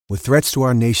With threats to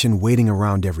our nation waiting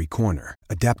around every corner,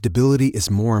 adaptability is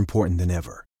more important than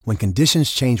ever. When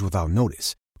conditions change without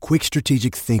notice, quick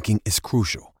strategic thinking is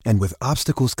crucial. And with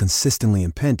obstacles consistently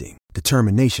impending,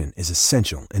 determination is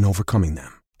essential in overcoming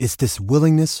them. It's this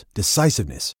willingness,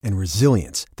 decisiveness, and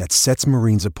resilience that sets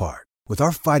Marines apart. With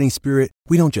our fighting spirit,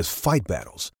 we don't just fight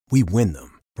battles, we win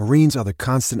them. Marines are the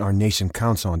constant our nation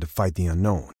counts on to fight the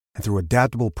unknown. And through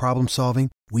adaptable problem solving,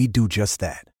 we do just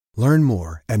that. Learn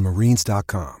more at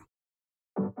marines.com.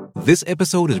 This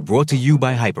episode is brought to you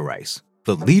by Hyperice,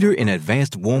 the leader in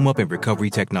advanced warm-up and recovery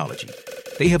technology.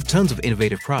 They have tons of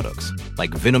innovative products,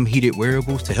 like Venom heated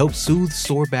wearables to help soothe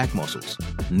sore back muscles,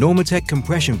 Normatec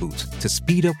compression boots to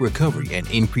speed up recovery and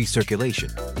increase circulation,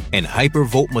 and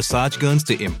Hypervolt massage guns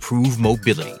to improve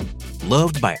mobility.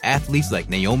 Loved by athletes like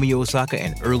Naomi Osaka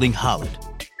and Erling Haaland.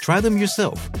 Try them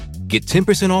yourself. Get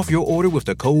 10% off your order with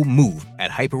the code MOVE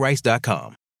at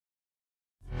hyperice.com.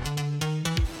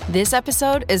 This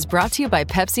episode is brought to you by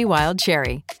Pepsi Wild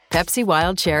Cherry. Pepsi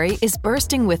Wild Cherry is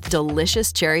bursting with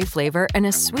delicious cherry flavor and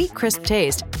a sweet, crisp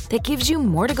taste that gives you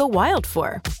more to go wild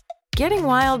for. Getting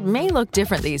wild may look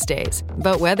different these days,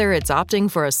 but whether it's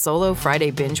opting for a solo Friday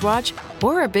binge watch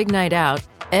or a big night out,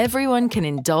 everyone can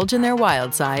indulge in their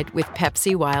wild side with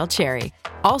Pepsi Wild Cherry.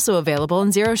 Also available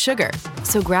in Zero Sugar.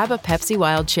 So grab a Pepsi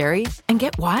Wild Cherry and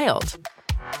get wild.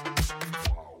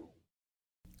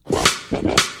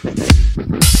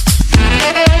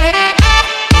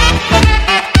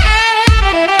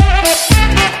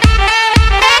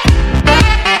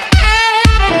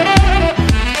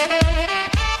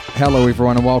 Hello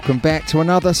everyone and welcome back to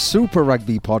another Super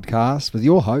Rugby podcast with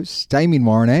your hosts, Damien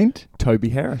Warren and Toby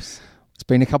Harris. It's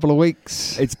been a couple of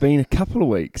weeks. It's been a couple of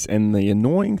weeks, and the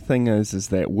annoying thing is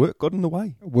that work got in the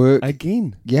way. Work.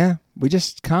 Again. Yeah, we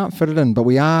just can't fit it in, but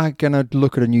we are going to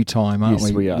look at a new time, aren't we?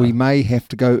 Yes, we are. We may have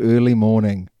to go early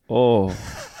morning. Oh,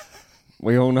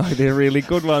 we all know they're really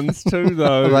good ones too,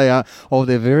 though. They are. Oh,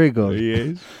 they're very good.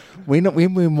 Yes. When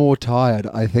we're more tired,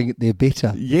 I think they're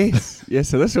better. Yes. Yes,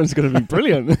 so this one's going to be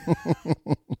brilliant.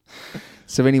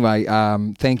 So anyway,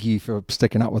 thank you for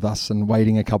sticking up with us and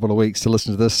waiting a couple of weeks to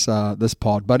listen to this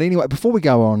pod. But anyway, before we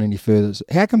go on any further,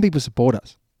 how can people support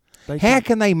us? How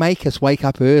can they make us wake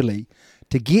up early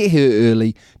to get here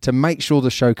early to make sure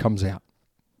the show comes out?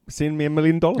 Send me $1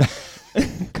 million.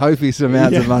 Copious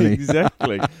amounts of money.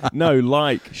 Exactly. No,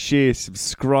 like, share,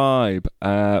 subscribe,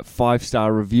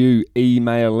 5-star review,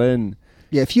 email in.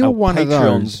 Yeah, if you're one of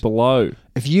those below.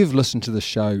 If you've listened to the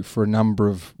show for a number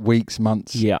of weeks,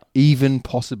 months, even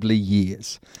possibly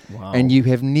years, and you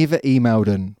have never emailed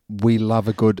in, we love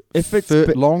a good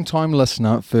long-time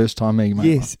listener, first-time emailer.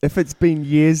 Yes, if it's been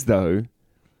years, though,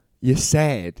 you're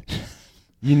sad.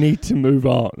 You need to move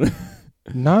on.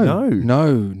 No.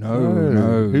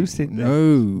 Who said that?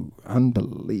 No.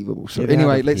 Unbelievable. So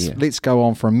anyway, let's go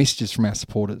on from messages from our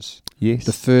supporters. Yes.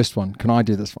 The first one. Can I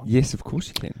do this one? Yes, of course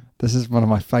you can. This is one of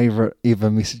my favourite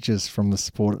ever messages from the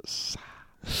supporters.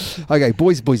 Okay,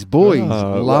 boys.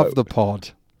 Love the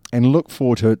pod and look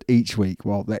forward to it each week.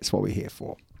 Well, that's what we're here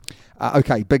for.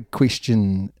 Okay, big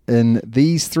question. In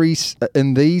these scenarios,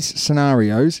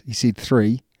 he said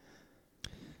 3,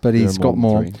 but he's got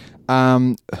more.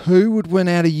 Who would win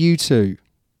out of you two?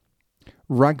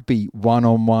 Rugby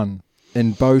 1-on-1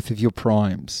 in both of your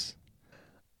primes.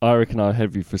 I reckon I'd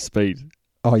have you for speed.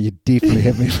 Oh, you definitely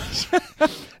have me.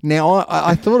 Now,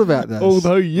 I thought about this.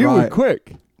 Although you were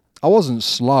quick. I wasn't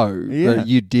slow, but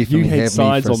you definitely had have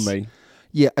size me on me.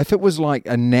 Yeah, if it was like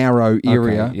a narrow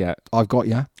area, I've got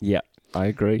you. Yeah, I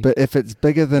agree. But if it's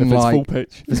bigger than full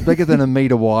pitch. if it's bigger than a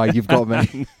metre wide, you've got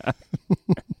me.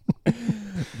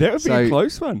 That would be a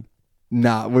close one.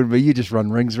 Nah, it wouldn't be. You just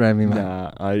run rings around me, mate.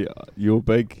 Nah, you're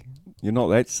big. You're not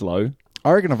that slow.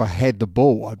 I reckon if I had the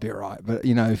ball, I'd be all right. But,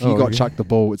 if you chucked the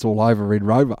ball, it's all over Red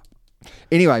Rover.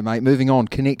 Anyway, mate, moving on.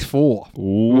 Connect 4.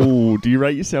 Ooh, do you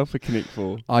rate yourself a Connect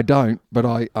 4? I don't, but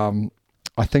I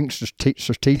think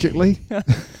strategically.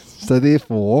 So,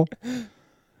 therefore,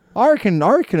 I reckon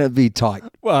it'd be tight.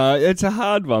 Well, it's a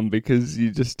hard one because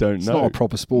you just don't know. It's not a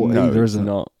proper sport either, is it?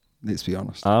 Not. Let's be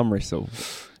honest. Arm wrestle.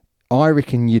 I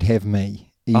reckon you'd have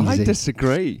me. Easy. I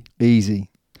disagree.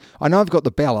 Easy. I know I've got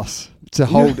the ballast to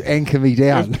anchor me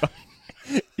down.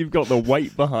 You've got the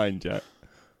weight behind you.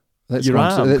 That's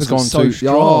gone so too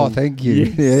strong. Oh, thank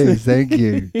you. Yes, thank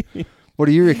you. What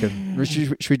do you reckon?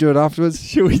 Should we do it afterwards?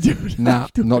 Should we do it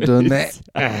afterwards? I'm not doing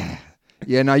that.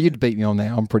 Yeah, no, you'd beat me on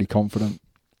that. I'm pretty confident.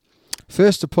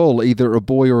 First to pull either a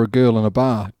boy or a girl in a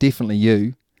bar. Definitely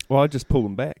you. Well, I just pull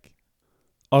them back.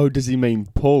 Oh, does he mean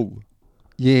pull?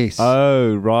 Yes.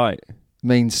 Oh, right.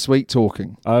 Means sweet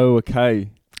talking. Oh,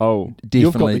 okay. Oh, you've got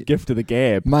Definitely. the gift of the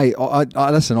gab. Mate,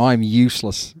 I listen, I'm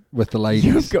useless with the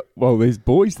ladies. There's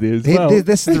boys there as Th- well. th-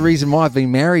 This is the reason why I've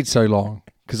been married so long,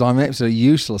 because I'm absolutely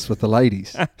useless with the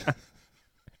ladies.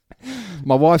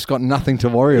 My wife's got nothing to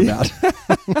worry about.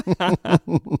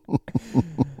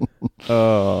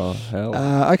 Oh, hell.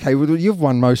 Okay, well, you've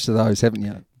won most of those, haven't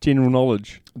you? General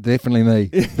knowledge. Definitely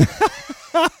me.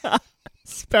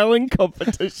 Spelling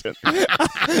competition.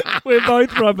 We're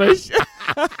both rubbish.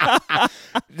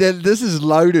 This is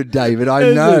loaded, David, I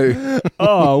Is know.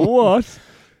 Oh, what?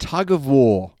 Tug of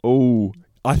war. Oh,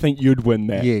 I think you'd win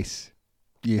that. Yes.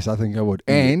 Yes, I think I would.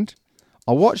 And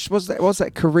I watched, what's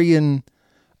that Korean,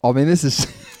 I mean, this is,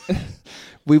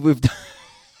 we've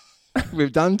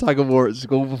done tug of war at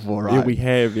school before, right? Yeah, we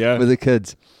have, yeah. With the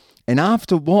kids. And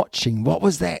after watching, what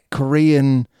was that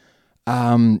Korean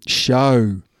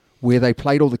show where they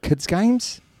played all the kids'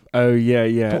 games? Oh, yeah,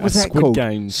 yeah. What was that Squid called?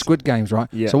 Games. Squid Games, right?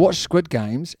 Yeah. So I watched Squid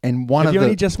Games, and one Have of you the...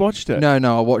 only just watched it? No,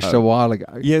 I watched it a while ago.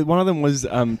 Yeah, one of them was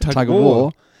Tug Tug of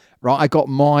War. Right, I got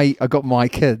my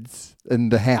kids in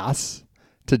the house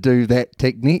to do that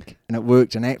technique, and it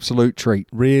worked an absolute treat.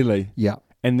 Really? Yeah.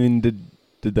 And then did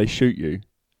they shoot you?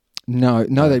 No,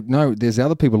 there's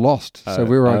other people lost, so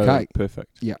we were okay. Perfect.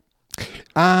 Yeah.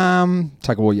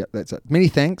 Tug of War, yeah, that's it. Many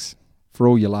thanks for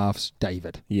all your laughs,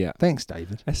 David. Yeah. Thanks,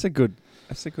 David. That's a good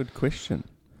question.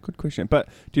 Good question. But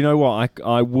do you know what?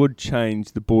 I would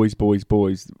change the boys.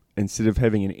 Instead of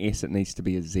having an S, it needs to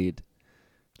be a Z.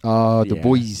 The Yeah,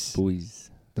 boys. Boys.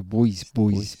 The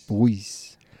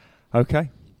boys. Okay.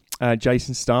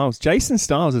 Jason Styles. Jason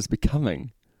Styles is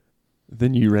becoming the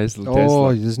new Razzle Oh,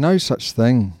 Dazzler. there's no such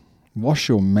thing. Wash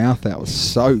your mouth out with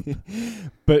soap.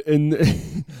 But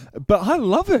I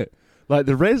love it. Like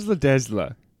the Razzle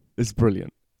Dazzler is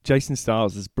brilliant. Jason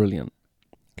Styles is brilliant.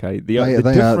 Okay. The They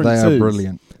difference are is-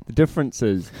 brilliant. The difference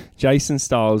is Jason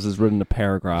Styles has written a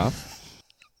paragraph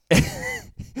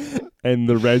and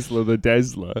the Razzler the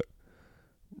Dazzler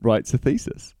writes a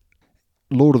thesis.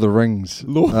 Lord of the Rings.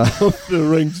 Lord of the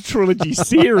Rings trilogy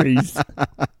series.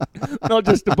 Not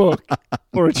just a book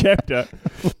or a chapter.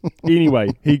 Anyway,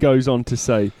 he goes on to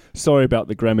say, sorry about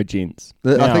the grammar, gents.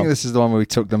 I Now- think this is the one where we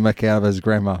took the mick out of his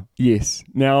grammar. Yes.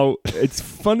 Now, it's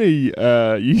funny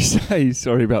you say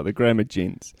sorry about the grammar,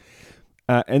 gents.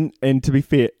 And to be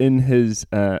fair, in his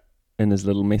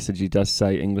little message, he does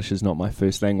say English is not my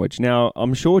first language. Now,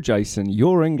 I'm sure, Jason,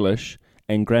 your English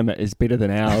and grammar is better than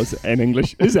ours, and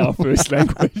English is our first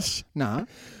language. Nah,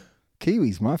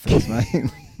 Kiwi's my first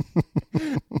name.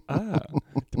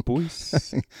 The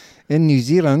boys. In New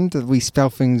Zealand, we spell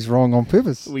things wrong on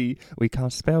purpose. We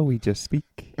can't spell, we just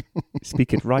speak.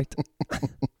 Speak it right.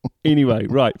 Anyway,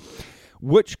 right.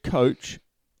 Which coach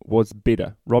was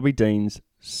better? Robbie Deans,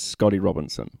 Scotty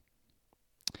Robinson?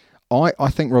 I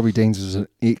think Robbie Deans was an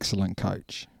excellent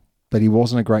coach, but he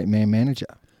wasn't a great man manager.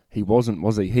 He wasn't,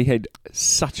 was he? He had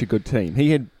such a good team.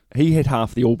 He had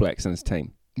half the All Blacks in his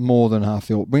team. More than half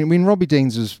the when Robbie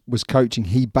Deans was coaching,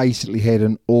 he basically had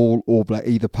an all Black,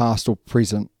 either past or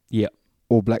present, Yeah.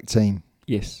 All Black team.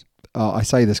 Yes. I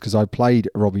say this because I played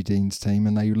Robbie Deans' team,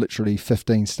 and they literally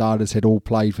 15 starters had all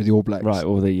played for the All Blacks. Right,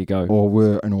 well, there you go. Or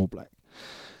were an All Black.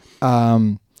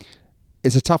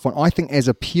 It's a tough one. I think as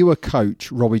a pure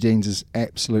coach, Robbie Deans is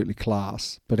absolutely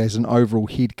class, but as an overall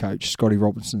head coach, Scotty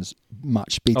Robinson's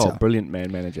much better. Oh, brilliant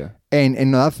man manager. And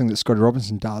another thing that Scotty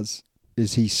Robinson does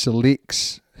is he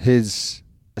selects his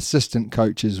assistant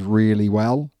coaches really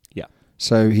well. Yeah.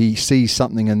 So he sees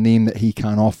something in them that he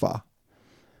can't offer,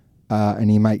 and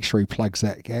he makes sure he plugs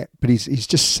that gap. But he's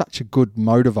just such a good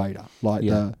motivator. Like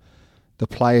the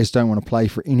players don't want to play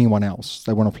for anyone else;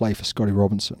 they want to play for Scotty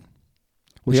Robinson.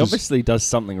 He obviously does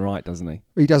something right, doesn't he?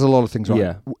 He does a lot of things right.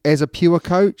 Yeah. As a pure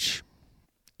coach,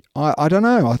 I don't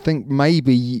know. I think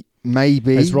maybe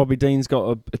Has Robbie Deans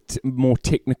got a more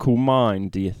technical mind?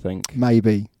 Do you think?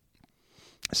 Maybe.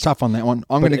 It's tough on that one.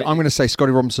 I'm going to say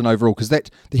Scotty Robinson overall, because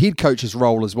the head coach's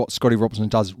role is what Scotty Robinson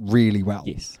does really well.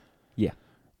 Yes. Yeah.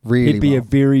 Really He'd be well. a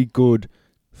very good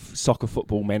soccer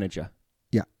football manager.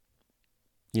 Yeah.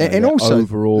 You know, And that also,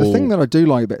 overall the thing that I do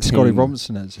like about Scotty team.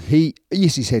 Robinson is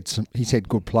he's had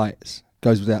good players,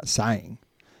 goes without saying,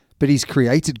 but he's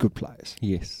created good players.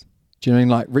 Yes. Do you know what I mean?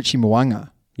 Like Richie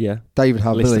Mwanga, Yeah. David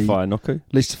Havili, Lester Fire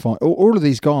Noku. all of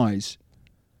these guys.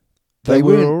 They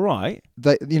were weren't- all right.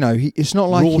 It's not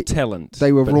like Raw talent.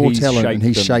 they were but raw he's talent, and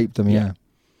he them. shaped them. Yeah.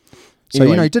 So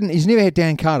Anyway. he's never had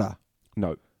Dan Carter.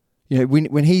 No. You know,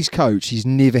 when he's coached, he's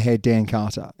never had Dan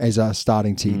Carter as a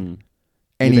starting team. Mm.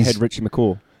 And Never had Richie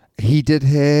McCaw. he did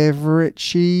have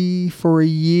Richie for a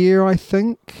year, I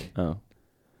think. Oh.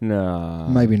 No.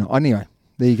 Maybe not. Anyway,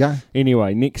 there you go.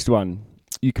 Anyway, next one.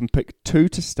 You can pick two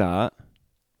to start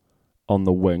on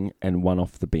the wing and 1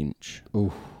 off the bench.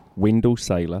 Ooh. Wendell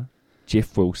Saylor,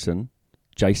 Jeff Wilson,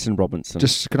 Jason Robinson.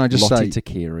 Can I just Lottie say,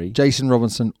 Takeri. Jason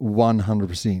Robinson,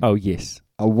 100%. Oh, yes.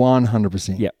 A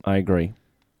 100%. Yeah, I agree.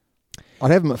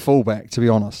 I'd have him at fullback, to be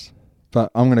honest,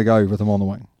 but I'm going to go with him on the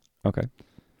wing. Okay.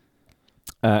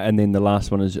 And then the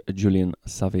last one is Julian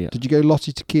Savia. Did you go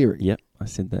Lottie Takeri? Yep, I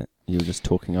said that. You were just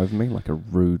talking over me like a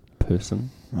rude person.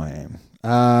 I am.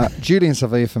 Julian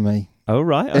Savia for me. Oh,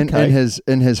 right, okay.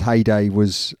 In his heyday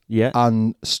was yeah.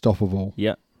 unstoppable.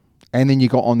 Yeah. And then you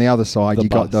got on the other side, The you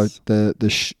got bus. the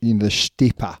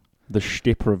stepper. The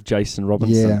stepper of Jason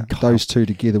Robinson. Yeah, God. those two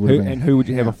together would have been. And who would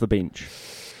you have off the bench?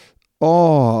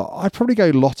 Oh, I'd probably go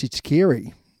Lottie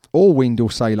Takeri or Wendell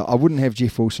Saylor. I wouldn't have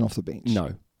Jeff Wilson off the bench.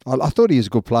 No. I thought he was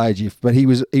a good player, Jeff, but he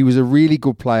was a really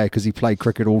good player because he played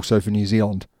cricket also for New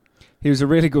Zealand. He was a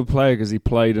really good player because he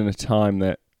played in a time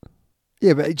that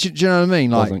Yeah, but do you know what I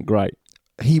mean? Like, wasn't great.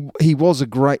 He was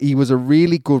a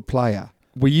really good player.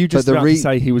 Were you just about to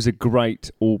say he was a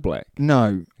great All Black?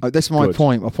 No, that's my Good.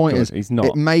 point. My point Good. is He's not.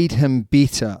 it made him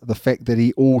better, the fact that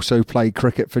he also played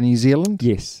cricket for New Zealand.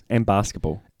 Yes, and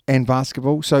basketball. And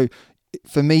basketball. So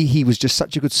for me, he was just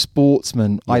such a good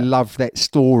sportsman. Yeah. I love that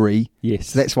story. Yes.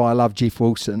 So that's why I love Jeff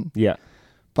Wilson. Yeah.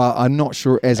 But I'm not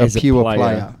sure as a pure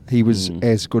player, he was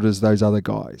as good as those other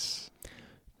guys.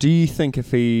 Do you think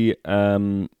if he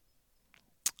was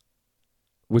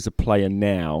a player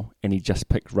now and he just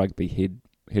picked rugby,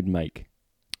 he'd make?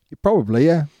 Probably,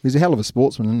 yeah. He's a hell of a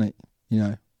sportsman, isn't he? You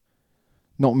know,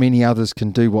 not many others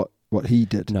can do what he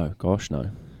did. No, gosh,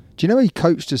 no. Do you know he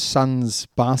coached his son's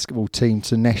basketball team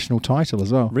to national title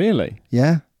as well? Really?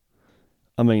 Yeah.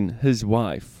 I mean, his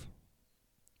wife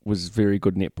was a very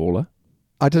good netballer.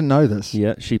 I didn't know this.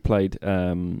 Yeah, she played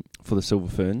for the Silver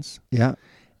Ferns. Yeah.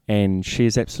 And she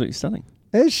is absolutely stunning.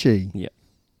 Is she? Yeah.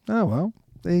 Oh, well,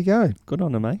 there you go. Good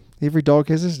on her, mate. Every dog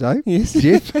has his day. Yes.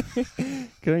 Jeff?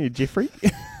 Good on you, Jeffrey.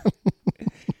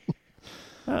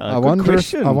 I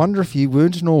wonder if you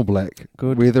weren't an All Black,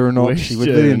 Good whether or not she would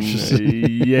be interested.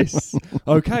 Yes.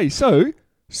 Okay, so,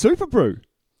 Super Brew.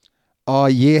 Oh,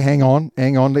 yeah, hang on.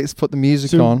 Let's put the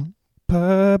music on.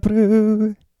 Super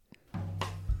Brew.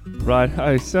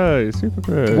 Right, so Super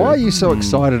Brew. Why are you so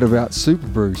excited about Super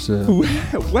Brew, sir?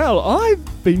 Well,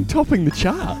 I've been topping the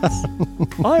charts.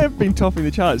 I have been topping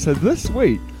the charts. So this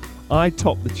week, I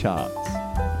topped the charts.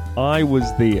 I was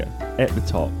there at the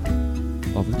top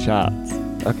of the charts.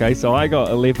 Okay, so I got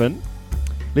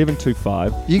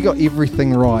 11.25. You got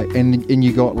everything right, and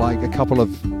you got like a couple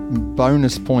of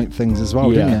bonus point things as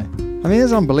well, didn't you? I mean,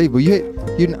 it's unbelievable. You had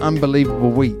an unbelievable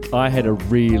week. I had a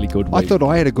really good week. I thought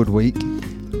I had a good week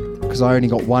because I only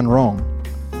got one wrong.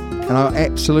 And I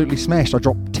absolutely smashed. I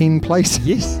dropped 10 places.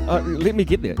 Yes, let me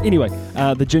get there. Anyway,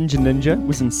 the Ginger Ninja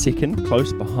was in second,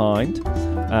 close behind.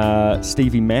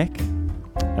 Stevie Mac,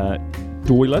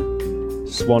 Doyler,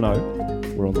 Swano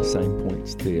were on the same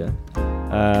points there.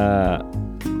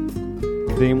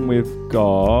 Then we've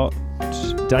got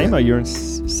Damo, you're in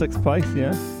sixth place,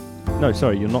 yeah? No,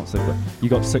 sorry, you're not sixth place. You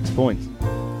got 6 points.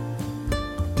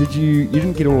 You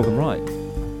didn't get all of them right.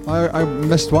 I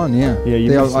missed one, yeah. Yeah,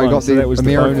 you missed one. I got so that was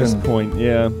American. the bonus point,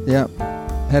 yeah. Yeah.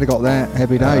 Had got that.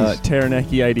 Happy days.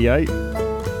 Taranaki 88.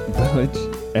 Village.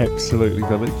 Absolutely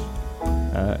Village.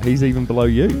 He's even below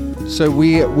you. So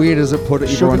where does it put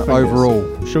everyone overall?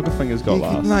 Sugarfingers got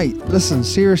last. Mate, listen,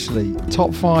 seriously.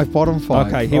 Top 5, bottom 5.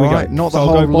 Okay, here we go. Not so the I'll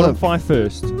whole go bottom lip. 5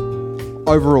 first.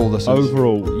 Overall, this is.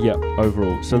 Overall, yep,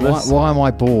 overall. So why am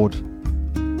I bored?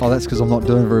 Oh, that's because I'm not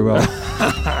doing very well.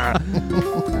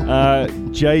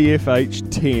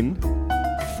 JFH 10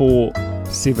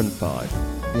 475.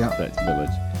 Yeah. That's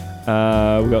Village.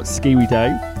 We got Skiwi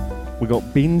Dave. We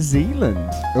got Ben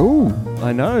Zealand. Ooh.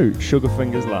 I know.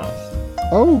 Sugarfingers last.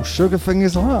 Oh,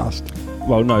 Sugarfingers last.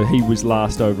 Well, no, he was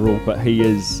last overall, but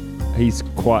he's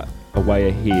quite a way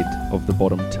ahead of the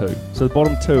bottom 2. So the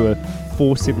bottom 2 are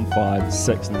 4, 7, 5,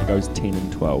 6, and then it goes 10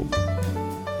 and 12.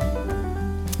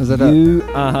 Is that you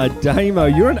are Damo.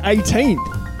 You're an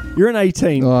 18th. You're an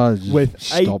 18th with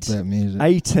stop that music.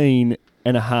 18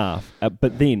 and a half.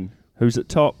 But then, who's at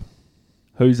top?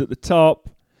 Who's at the top?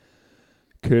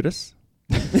 Curtis.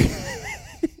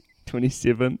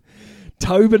 27.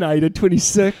 Tobinator,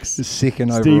 26. The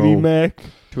second Stevie overall. Mac,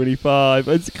 25.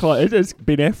 It is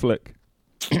Ben Affleck.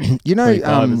 You know,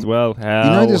 25 as well. How?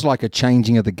 You know, there's like a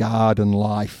changing of the guard in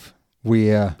life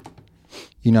where,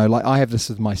 you know, like I have this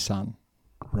with my son,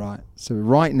 right? So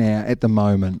right now, at the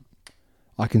moment,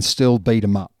 I can still beat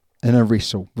him up in a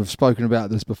wrestle. We've spoken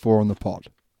about this before on the pod,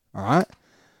 all right?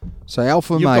 So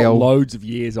alpha You've male. Got loads of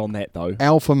years on that, though.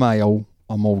 Alpha male,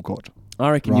 I'm all good. I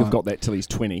reckon Right. you've got that till he's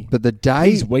 20. But the day...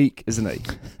 He's weak, isn't he?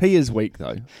 He is weak,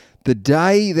 though. The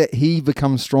day that he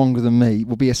becomes stronger than me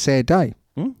will be a sad day.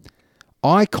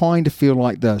 I kind of feel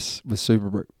like this with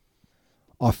Superbru.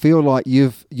 I feel like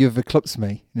you've eclipsed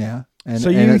me now. And, So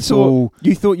and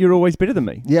you thought you were always better than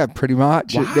me? yeah, pretty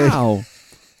much. Wow.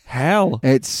 How?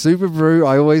 It's Superbru.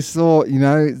 I always thought,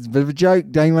 it's a bit of a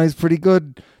joke. Damo's pretty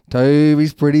good.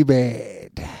 Toby's pretty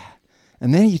bad.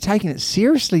 And then you're taking it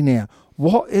seriously now.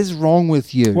 What is wrong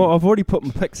with you? Well, I've already put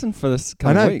my picks in for this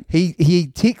I know. week. He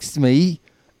texts me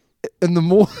in the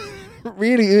morning,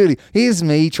 really early. Here's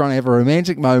me trying to have a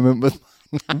romantic moment with.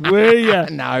 Were you?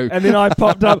 No. And then I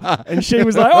popped up and she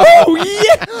was like, oh,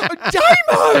 yeah,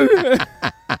 Damo!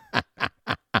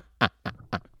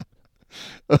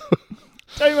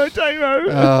 Damo.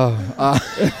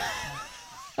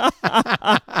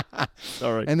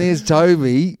 Sorry. And there's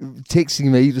Toby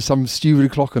texting me to some stupid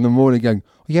o'clock in the morning going,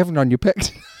 you haven't done your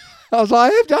picks. I was like,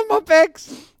 I have done my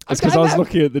picks. It's because I was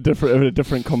looking at a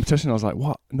different competition. I was like,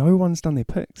 what? No one's done their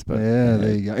picks. But yeah,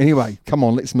 there you go. Anyway, come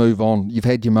on, let's move on. You've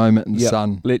had your moment in the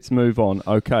sun. Let's move on.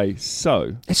 Okay,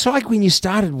 so it's like when you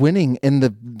started winning in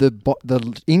the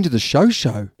end of the show.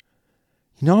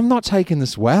 I'm not taking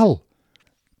this well.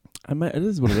 Mate, it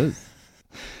is what it is.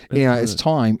 It's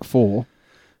time for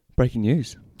breaking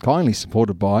news. Kindly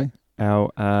supported by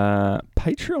our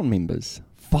Patreon members.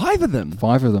 5 of them.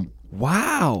 5 of them.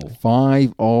 Wow.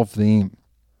 5 of them.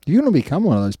 If you want to become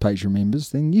one of those Patreon members,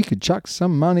 then you could chuck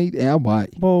some money our way.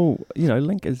 Well,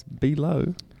 link is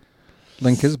below.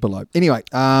 Link is below. Anyway,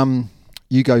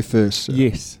 you go first, sir.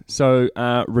 Yes. So,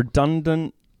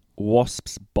 Redundant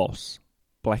Wasps boss,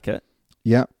 Blackett.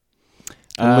 Yep.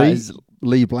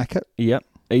 Lee Blackett. Yep.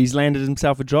 He's landed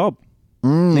himself a job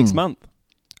next month.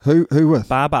 Who with?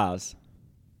 Barbars.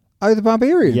 Oh, the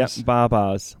Barbarians. Yep,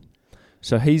 Barbars.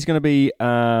 So he's going to be,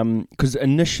 because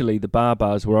initially the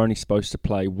Barbars were only supposed to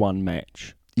play one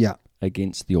match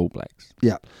against the All Blacks.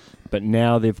 Yeah. But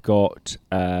now they've got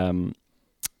another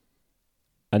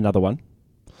one.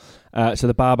 So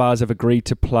the Barbars have agreed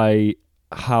to play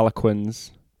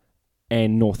Harlequins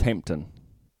and Northampton.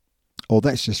 Oh,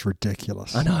 that's just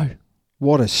ridiculous. I know.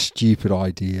 What a stupid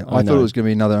idea. I thought it was going to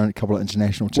be another couple of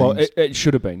international teams. Well, it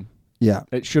should have been. Yeah.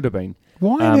 It should have been.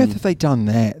 Why on earth have they done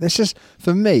that? That's just,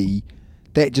 for me,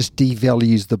 that just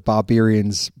devalues the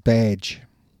Barbarians badge.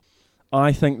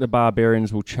 I think the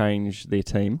Barbarians will change their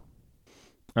team.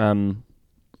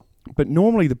 But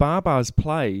normally the Barbars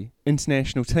play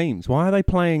international teams. Why are they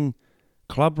playing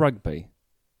club rugby?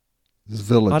 It's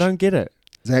village. I don't get it.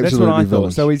 It's That's what I village.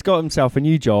 thought. So he's got himself a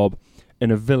new job in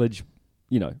a village.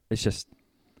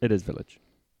 It is village.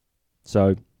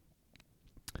 So,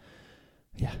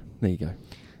 yeah, there you go.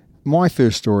 My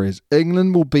first story is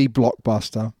England will be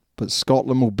blockbuster, but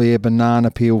Scotland will be a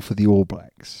banana peel for the All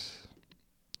Blacks.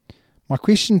 My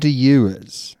question to you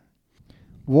is,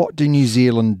 what do New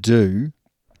Zealand do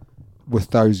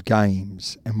with those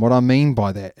games? And what I mean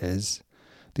by that is,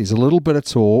 there's a little bit of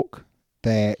talk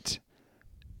that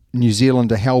New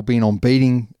Zealand are hell-bent on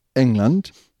beating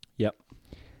England. Yep.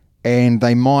 And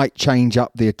they might change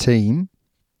up their team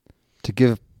to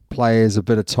give players a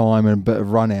bit of time and a bit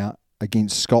of run out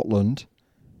against Scotland,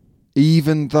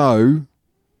 even though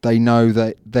they know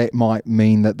that that might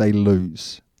mean that they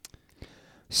lose.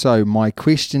 So my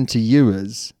question to you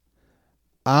is,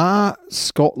 are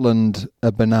Scotland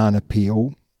a banana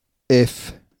peel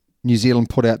if New Zealand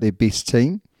put out their best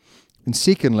team? And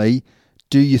secondly,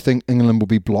 do you think England will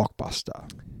be blockbuster?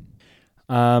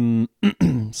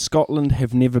 Scotland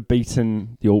have never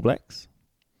beaten the All Blacks.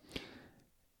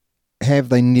 Have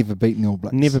they never beaten the All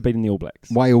Blacks? Never beaten the All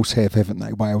Blacks. Wales have, haven't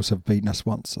they? Wales have beaten us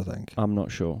once, I think. I'm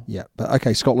not sure. Yeah, but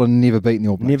okay, Scotland never beaten the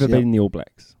All Blacks. Never beaten the All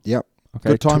Blacks. Yep.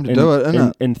 Okay. Good time to do it, isn't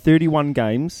it? In 31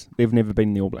 games, they've never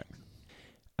beaten the All Blacks.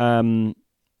 Can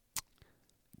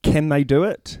they do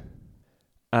it?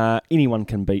 Anyone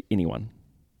can beat anyone.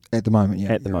 At the moment,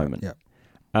 yeah. At the moment. Right,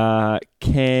 yeah.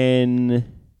 Can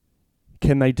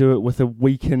they do it with a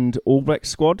weakened All Black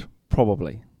squad?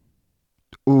 Probably.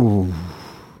 Ooh.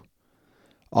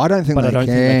 I don't think they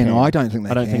can. I don't think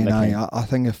they can. I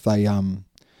think if they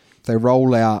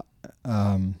roll out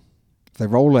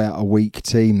a weak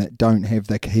team that don't have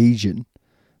the cohesion,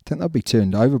 I think they'll be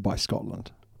turned over by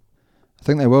Scotland. I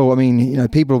think they will. I mean,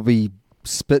 people will be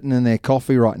spitting in their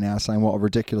coffee right now saying what a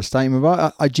ridiculous statement.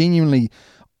 But I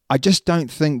just don't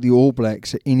think the All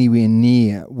Blacks are anywhere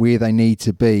near where they need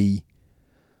to be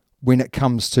when it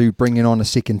comes to bringing on a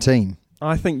second team.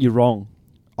 I think you're wrong.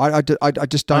 I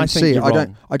just don't see it.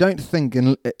 I don't think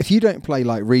if you don't play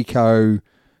like Rico,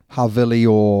 Havili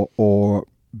or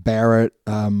Barrett,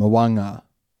 Mwanga,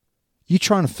 you're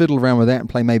trying to fiddle around with that and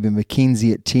play maybe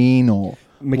McKenzie at 10 or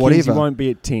whatever. Won't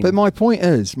be at 10. But my point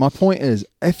is,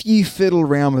 if you fiddle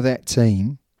around with that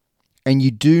team and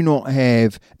you do not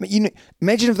have,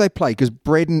 imagine if they played, because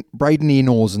Braden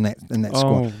Enor's in that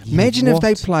squad. Imagine if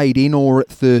they played Enor at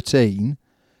 13.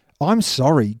 I'm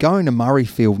sorry, going to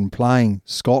Murrayfield and playing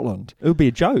Scotland. It would be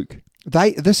a joke.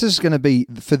 This is going to be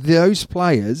for those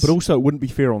players. But also, it wouldn't be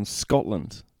fair on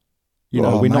Scotland. You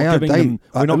know, we're not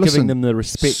giving them the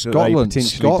respect that they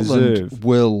potentially deserve.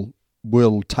 Scotland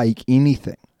will take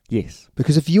anything. Yes.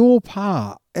 Because if you're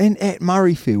part at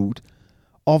Murrayfield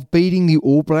of beating the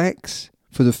All Blacks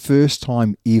for the first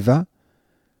time ever,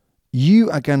 you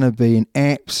are going to be an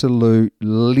absolute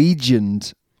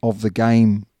legend of the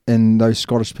game in those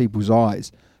Scottish people's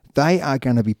eyes. They are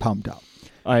going to be pumped up.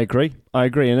 I agree.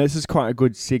 And this is quite a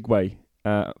good segue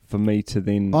for me to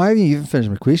then... I haven't even finished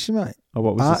my question, mate. Oh,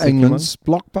 what was the second England's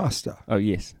one? blockbuster? Oh,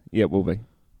 yes. Yeah, it will be.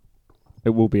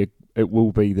 It will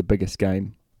be the biggest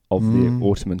game of the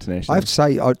Autumn International. I have to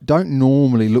say, I don't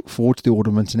normally look forward to the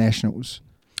Autumn Internationals.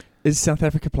 Is South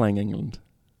Africa playing England?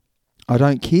 I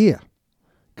don't care.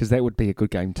 Because that would be a good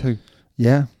game too.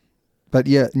 Yeah. But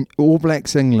yeah, All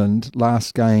Blacks England,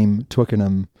 last game,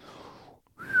 Twickenham.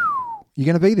 You're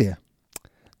going to be there?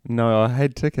 No, I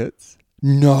had tickets.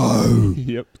 No.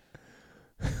 Yep.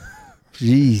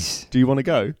 Jeez. Do you want to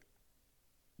go?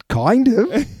 Kind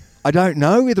of. I don't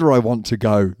know whether I want to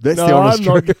go. That's no, the honest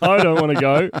truth. I don't want to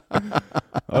go.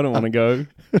 I don't want to go.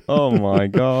 Oh my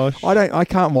gosh. I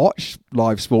can't watch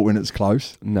live sport when it's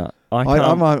close. No, I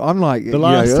can't. I'm like the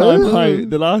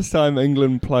last time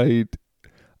England played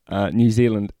New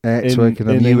Zealand at in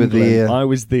Twickenham, you were there. I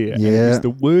was there. Yeah. And it was the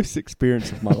worst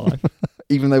experience of my life.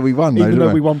 Even though we won, Even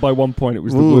though we won by 1 point, it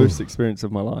was the worst experience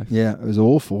of my life. Yeah, it was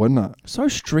awful, wasn't it? So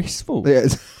stressful. Yeah,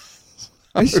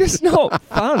 it's just not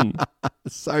fun.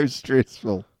 So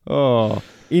stressful. Oh.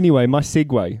 Anyway, my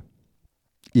segue.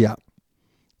 Yeah.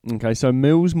 Okay, so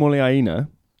Mills Moliaina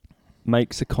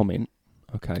makes a comment,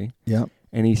 okay? Yeah.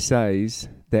 And he says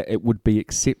that it would be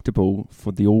acceptable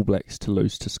for the All Blacks to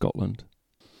lose to Scotland.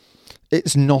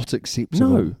 It's not acceptable.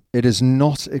 No. It is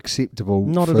not acceptable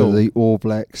Not for at all. the All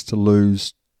Blacks to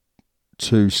lose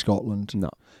to Scotland. No.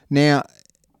 Now,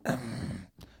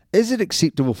 is it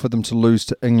acceptable for them to lose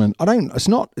to England? It's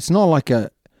not like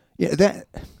that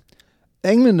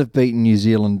England have beaten New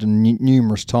Zealand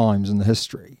numerous times in the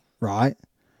history, right?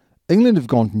 England have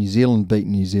gone to New Zealand,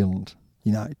 beaten New Zealand,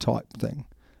 type thing.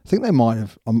 I think they might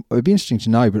have. It'd be interesting to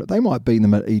know, but they might beat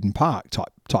them at Eden Park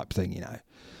type thing,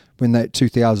 when they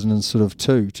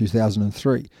 2002,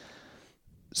 2003.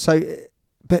 So,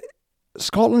 but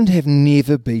Scotland have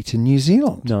never beaten New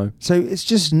Zealand. No. So it's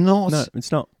just not. No,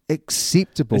 it's not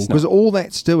acceptable, It's not. because all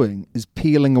that's doing is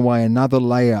peeling away another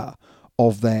layer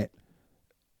of that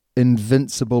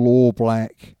invincible All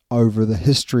Black over the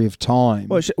history of time.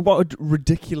 What a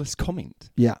ridiculous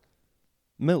comment. Yeah.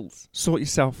 Mills, sort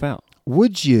yourself out.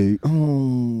 Would you?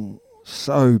 Oh,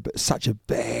 such a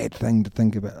bad thing to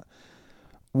think about.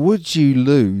 Would you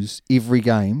lose every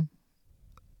game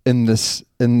in this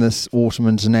Autumn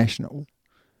International,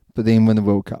 but then win the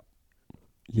World Cup?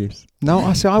 Yes. No,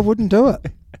 I say I wouldn't do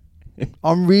it.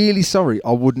 I'm really sorry,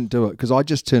 I wouldn't do it, because I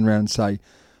just turn around and say,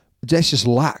 that's just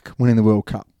luck winning the World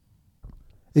Cup.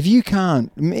 If you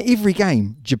can't, every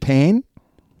game, Japan,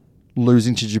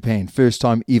 losing to Japan, first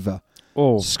time ever.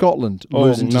 Scotland,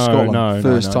 losing to Scotland,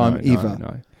 first time ever.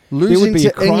 No. Losing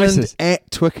to England at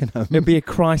Twickenham. It'd be a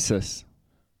crisis.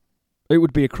 It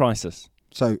would be a crisis.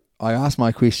 So I asked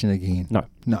my question again.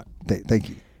 No. Thank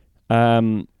you.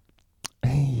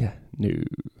 Yeah, no.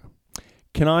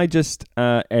 Can I just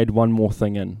add one more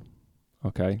thing in?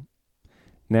 Okay.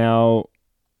 Now,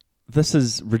 this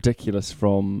is ridiculous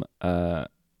from the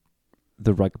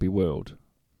rugby world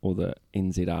or the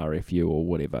NZRFU or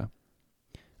whatever.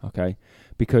 Okay,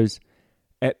 because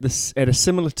at a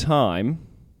similar time,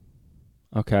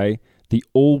 okay, the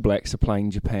All Blacks are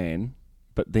playing Japan,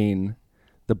 but then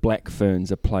the Black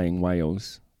Ferns are playing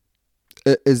Wales.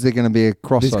 Is there going to be a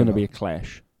crossover? There's going to be a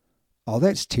clash. Oh,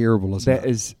 that's terrible, isn't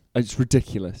it? It's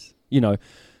ridiculous.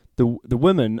 The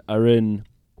women are in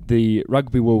the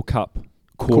Rugby World Cup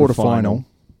quarterfinal,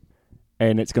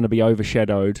 and it's going to be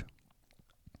overshadowed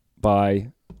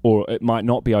by, or it might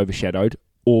not be overshadowed,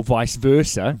 or vice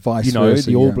versa.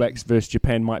 The All Blacks versus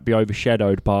Japan might be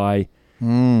overshadowed by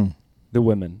the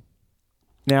women.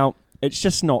 Now, it's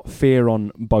just not fair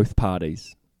on both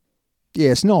parties. Yeah,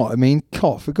 it's not. I mean,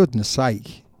 for goodness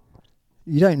sake.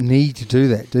 You don't need to do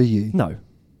that, do you?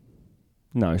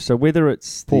 No. So whether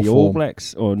it's the All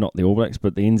Blacks, or not the All Blacks,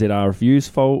 but the NZRFU's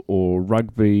fault, or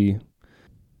rugby,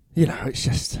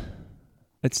 it's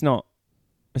not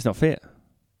fair.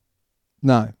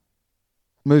 No.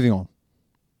 Moving on.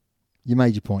 You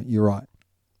made your point. You're right.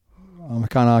 I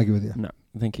can't argue with you. No,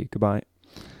 thank you. Goodbye.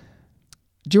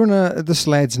 Do you want this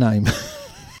lad's name?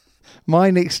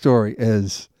 My next story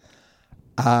is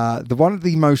one of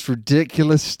the most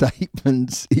ridiculous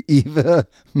statements ever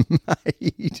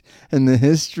made in the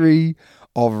history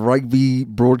of rugby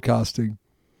broadcasting.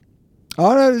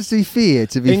 Oh no, to be fair.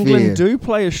 England do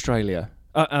play Australia.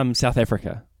 South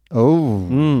Africa.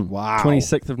 Oh, wow.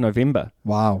 26th of November.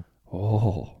 Wow.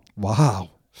 Oh. Wow.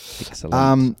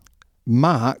 Excellent.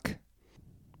 Mark,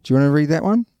 do you want to read that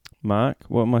one? Mark,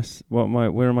 where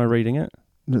am I reading it?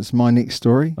 That's my next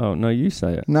story. Oh, no, you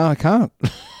say it. No, I can't.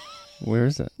 Where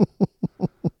is it?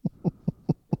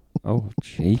 Oh,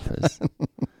 jeepers.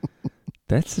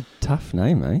 That's a tough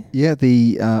name, eh? Yeah,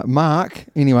 the Mark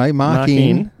N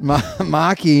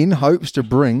hopes to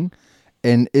bring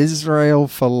an Israel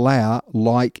Folau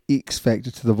like X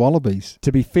Factor to the Wallabies.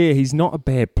 To be fair, he's not a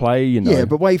bad player, you know. Yeah,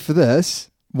 but wait for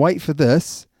this.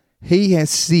 He has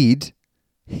said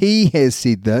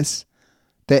this,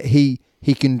 that he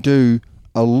can do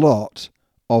a lot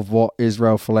of what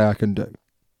Israel Folau can do.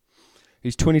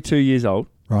 He's 22 years old.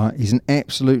 Right, he's an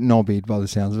absolute knobhead by the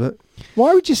sounds of it.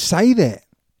 Why would you say that?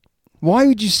 Why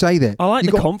would you say that? I like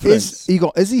the confidence. You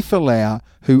got Izzy Folau,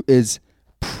 who is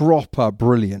proper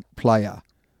brilliant player,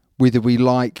 whether we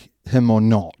like him or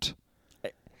not.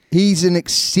 He's an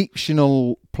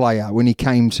exceptional player when he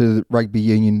came to rugby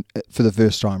union for the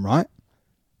first time, right?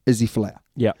 Izzy Folau.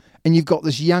 Yeah. And you've got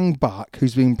this young buck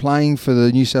who's been playing for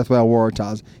the New South Wales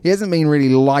Waratahs. He hasn't been really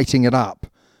lighting it up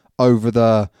over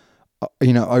the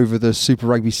Super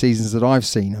Rugby seasons that I've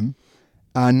seen him.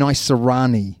 Nice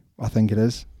Sarani, I think it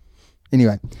is.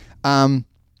 Anyway, and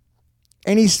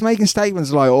he's making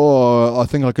statements like, "Oh, I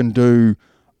think I can do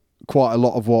quite a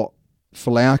lot of what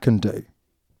Folau can do."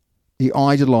 He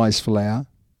idolised Folau,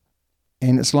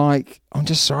 and it's like, I'm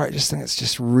just sorry, I just think it's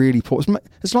just really poor.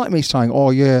 It's like me saying, "Oh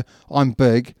yeah, I'm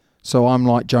big, so I'm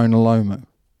like Jonah Lomu."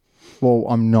 Well,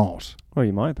 I'm not. Well,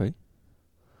 you might be.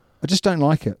 I just don't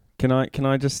like it. Can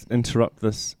I just interrupt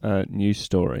this news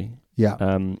story? Yeah.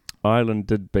 Ireland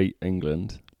did beat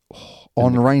England.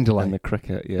 On the rain delay. In the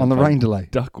cricket, yeah. On the rain delay.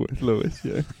 Duckworth Lewis,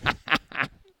 yeah.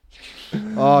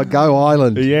 Oh, go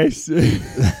Ireland. Yes.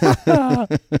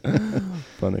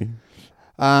 Funny.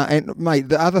 And, mate,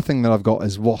 the other thing that I've got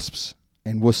is Wasps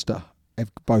and Worcester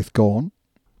have both gone.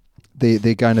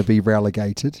 They're going to be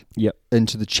relegated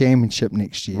into the championship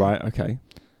next year. Right, okay.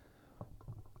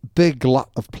 Big glut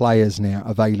of players now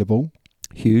available.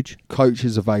 Huge.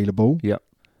 Coaches available. Yep.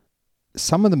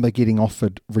 Some of them are getting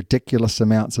offered ridiculous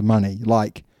amounts of money.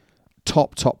 Like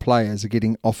top players are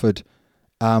getting offered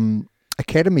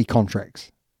academy contracts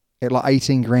at like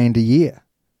 18 grand a year.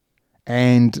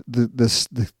 And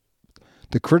the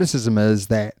criticism is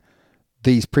that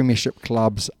these premiership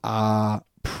clubs are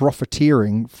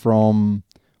profiteering from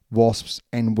Wasps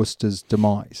and Worcester's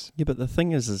demise. Yeah, but the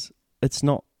thing is it's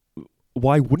not.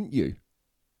 Why wouldn't you?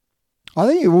 I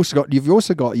think you've also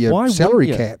got your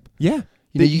salary cap. Yeah.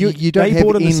 You don't they have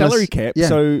bought in the endless salary cap,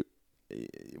 so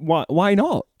why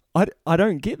not? I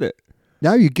don't get it.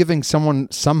 No, you're giving someone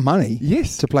some money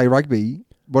to play rugby.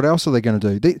 What else are they going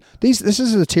to do? This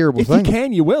is a terrible thing. If you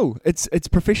can, you will. It's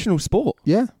professional sport.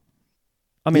 Yeah.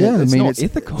 I mean, it's not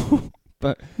ethical.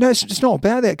 But no, it's not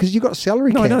about that because you've got a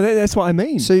salary cap. No, that's what I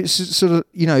mean. So sort of,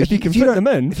 if you can fit them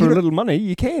in for a little money,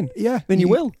 you can. Yeah. Then you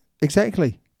will.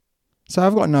 Exactly. So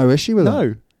I've got no issue with it.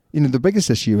 No. The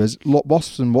biggest issue is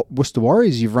Wasps and Worcester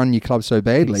Warriors, you've run your club so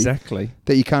badly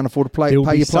that you can't afford to pay your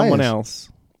players.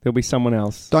 There'll be someone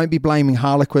else. Don't be blaming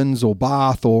Harlequins or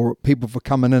Bath or people for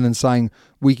coming in and saying,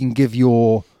 we can give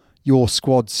your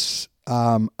squads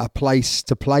a place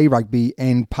to play rugby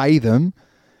and pay them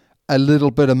a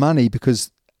little bit of money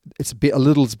because a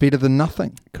little's better than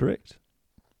nothing. Correct.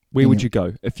 Where would you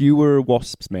go? If you were a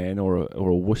Wasps man or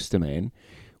a Worcester man,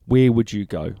 where would you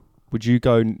go? Would you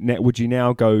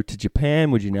now go to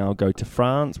Japan? Would you now go to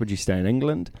France? Would you stay in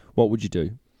England? What would you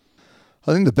do?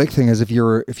 I think the big thing is if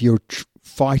you're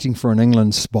fighting for an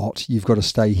England spot, you've got to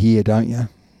stay here, don't you?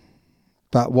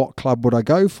 But what club would I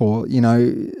go for?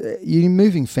 You're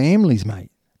moving families,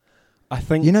 mate. I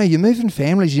think you're moving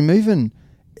families. You're moving.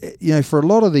 For a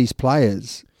lot of these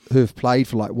players who have played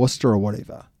for like Worcester or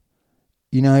whatever,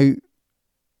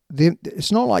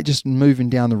 it's not like just moving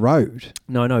down the road.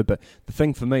 No, but the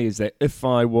thing for me is that if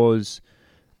I was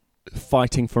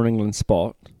fighting for an England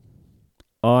spot,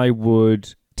 I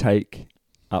would take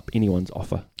up anyone's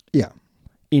offer. Yeah.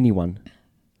 Anyone.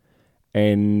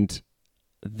 And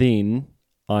then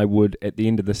I would, at the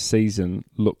end of the season,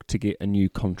 look to get a new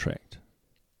contract.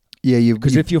 Yeah,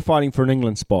 because if you're fighting for an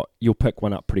England spot, you'll pick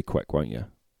one up pretty quick, won't you?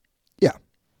 Yeah.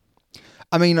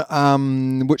 I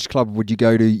mean, which club would you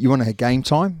go to? You want to have game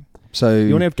time? So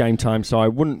You want to have game time, so I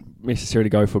wouldn't necessarily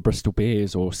go for Bristol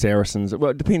Bears or Saracens.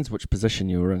 Well, it depends which position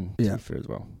you were in, to Yeah. be fair as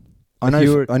well. I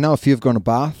know a few have gone to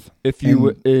Bath. If you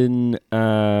were in,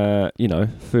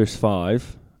 first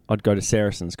five, I'd go to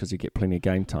Saracens because you get plenty of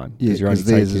game time. Yeah, you're only 'cause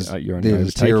theirs is-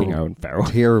 overtaking terrible. Owen Farrell.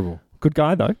 Terrible. Good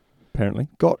guy, though, apparently.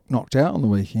 Got knocked out on the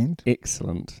weekend.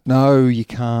 Excellent. No, you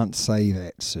can't say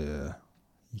that, sir.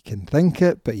 You can think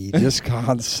it, but you just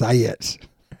can't say it.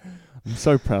 I'm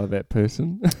so proud of that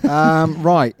person.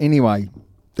 Right, anyway,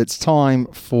 it's time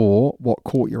for What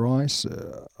Caught Your Eye,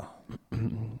 sir.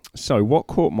 So what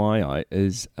caught my eye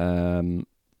is the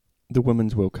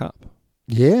Women's World Cup.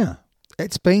 Yeah,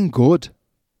 it's been good.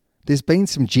 There's been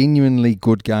some genuinely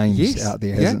good games out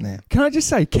there, hasn't there? Can I just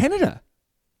say, Canada?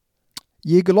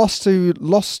 You lost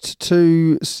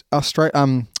to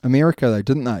Australia, America, though,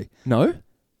 didn't they? No.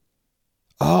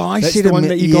 Oh, I That's said the one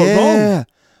that you got wrong.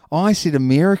 I said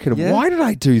America. Yeah. Why did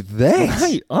I do that?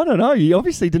 Hey, I don't know. You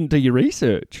obviously didn't do your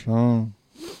research. Oh,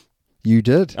 you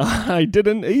did. I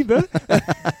didn't either.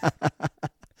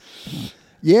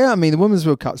 Yeah, I mean, the Women's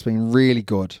World Cup's been really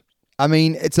good. I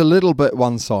mean, it's a little bit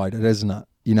one-sided, isn't it?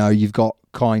 You know, you've got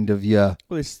kind of your...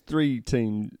 Well, there's three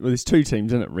teams. Well, there's two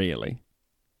teams in it, really.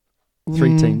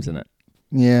 Three teams in it.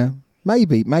 Yeah,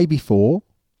 maybe four.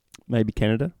 Maybe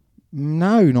Canada.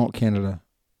 No, not Canada.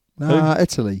 No,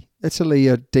 Italy. Italy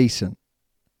are decent.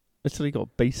 Italy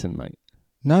got beaten, mate.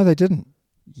 No, they didn't.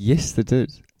 Yes, they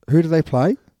did. Who do they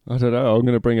play? I don't know. I'm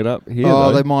going to bring it up here. Oh,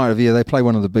 though. they might have. Yeah, they play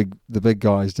one of the big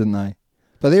guys, didn't they?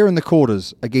 But they're in the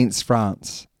quarters against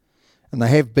France, and they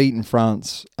have beaten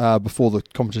France before the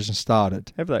competition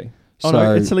started. Have they? So, Oh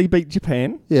no, Italy beat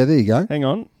Japan. Yeah, there you go. Hang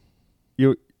on.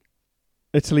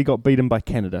 Italy got beaten by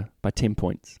Canada by 10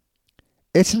 points.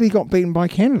 Italy got beaten by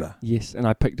Canada. Yes, and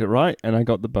I picked it right, and I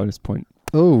got the bonus point.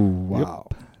 Oh, wow.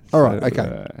 All right,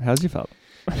 okay. How's your felt?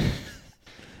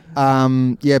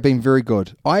 Yeah, been very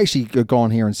good. I actually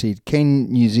gone here and said, can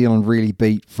New Zealand really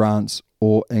beat France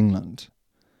or England?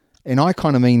 And I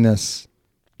kind of mean this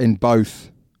in both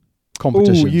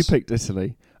competitions. Oh, you picked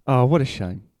Italy. Oh, what a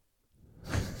shame.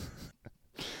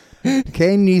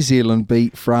 Can New Zealand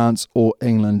beat France or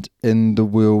England in the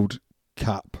World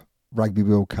Cup, Rugby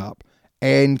World Cup?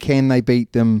 And can they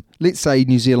beat them? Let's say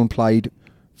New Zealand played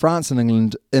France and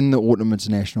England in the Autumn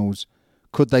Internationals.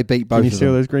 Could they beat both Can you of see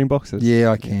all them? those green boxes? Yeah,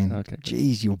 I can. Okay.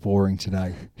 Jeez, you're boring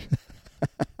today.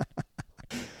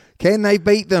 Can they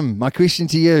beat them? My question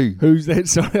to you. Who's that?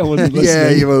 Sorry, I wasn't Yeah,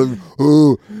 listening.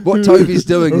 what Toby's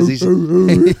doing is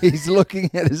he's looking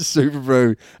at his Super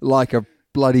Brew like a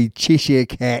bloody Cheshire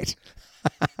cat.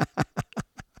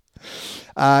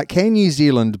 Can New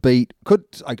Zealand beat?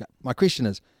 Okay, my question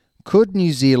is: could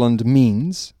New Zealand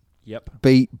men's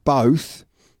beat both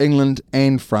England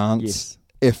and France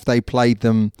if they played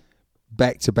them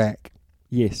back to back?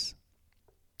 Yes.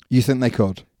 You think they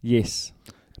could? Yes.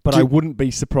 But I wouldn't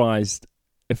be surprised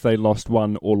if they lost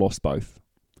one or lost both.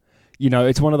 You know,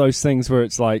 it's one of those things where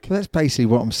it's like... Well, that's basically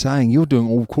what I'm saying. You're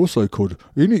doing, of course they could.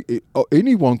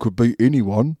 Anyone could beat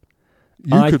anyone.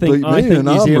 You could beat me in an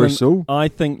arm wrestle. I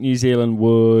think New Zealand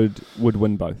would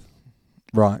win both.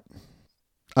 Right.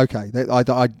 Okay.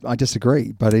 I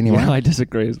disagree, but anyway. Yeah, I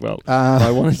disagree as well. I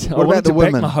wanted to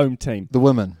back my home team. The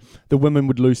women. The women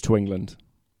would lose to England.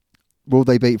 Will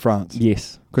they beat France?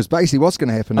 Yes. Because basically what's going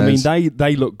to happen is... I mean,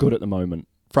 they look good at the moment.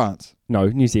 France? No,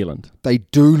 New Zealand. They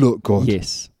do look good.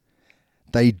 Yes.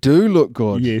 They do look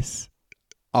good. Yes.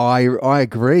 I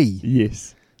agree.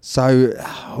 Yes. So,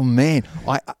 oh man,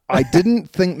 I didn't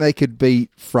think they could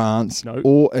beat France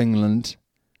or England,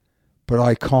 but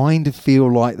I kind of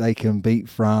feel like they can beat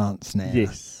France now.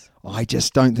 Yes. I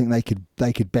just don't think they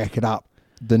could back it up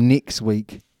the next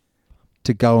week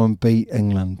to go and beat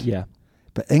England. Yeah.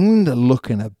 But England are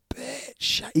looking a bit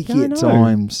shaky at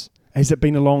times. Has it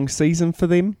been a long season for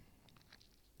them?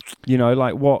 You know,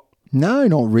 like what? No,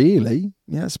 not really.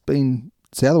 Yeah, it's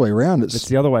the other way around. It's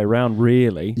the other way around,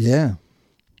 really. Yeah.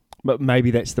 But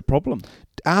maybe that's the problem.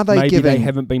 Are they maybe they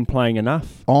haven't been playing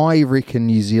enough. I reckon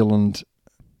New Zealand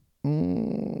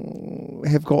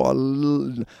have got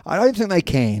I don't think they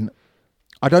can.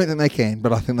 But I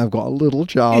think they've got a little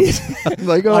chance. I think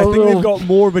they've got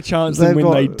more of a chance than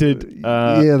when they did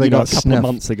a couple of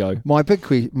months ago. My big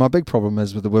problem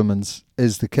is with the women's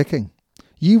is the kicking.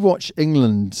 You watch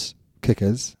England's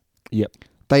kickers. Yep.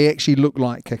 They actually look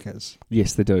like kickers.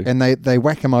 Yes, they do. And they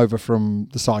whack them over from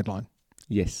the sideline.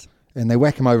 Yes. And they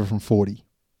whack them over from 40.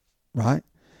 Right?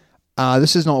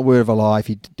 This is not a word of a lie.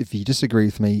 If you disagree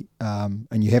with me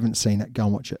and you haven't seen it, go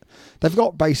and watch it. They've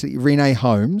got basically Renee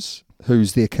Holmes,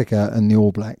 who's their kicker in the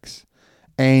All Blacks,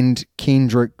 and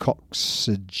Kendrick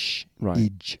Coxage. Right.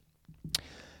 Edge.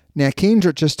 Now,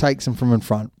 Kendrick just takes him from in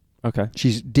front. Okay.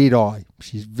 She's dead eye.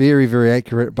 She's very, very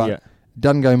accurate, but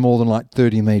doesn't go more than like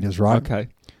 30 metres, right? Okay.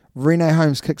 Renee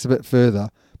Holmes kicks a bit further,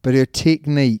 but her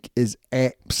technique is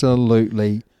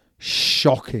absolutely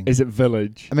shocking. Is it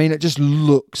Village? I mean, it just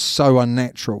looks so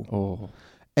unnatural. Oh.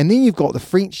 And then you've got the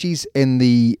Frenchies and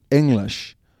the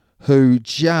English who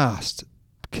just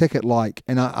kick it like,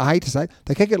 and I hate to say it,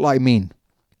 they kick it like men.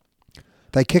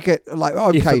 They kick it like,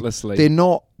 okay, effortlessly.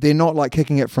 They're not like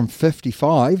kicking it from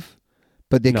 55,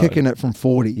 but they're kicking it from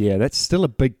 40. Yeah, that's still a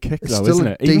big kick It's though, still isn't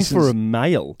a it? Even decent- for a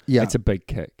male, Yeah. it's a big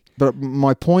kick. But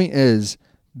my point is,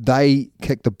 they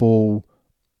kick the ball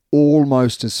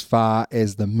almost as far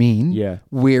as the men. Yeah.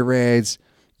 Whereas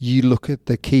you look at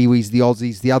the Kiwis, the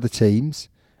Aussies, the other teams,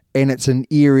 and it's an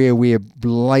area where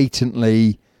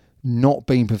blatantly not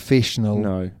being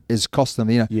professional is costing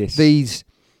them. You know, Yes. these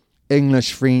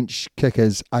English, French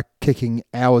kickers are kicking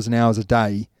hours and hours a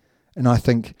day, and I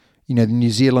think, you know, the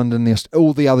New Zealand and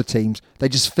all the other teams, they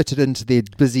just fit it into their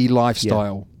busy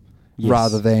lifestyle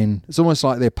rather than, it's almost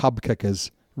like they're pub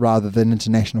kickers rather than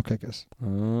international kickers.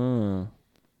 Oh.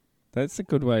 That's a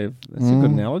good way of, that's a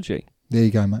good analogy. There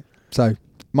you go, mate. So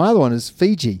my other one is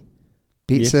Fiji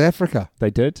beat South Africa.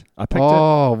 They did. I picked it.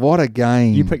 Oh, what a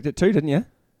game. You picked it too, didn't you?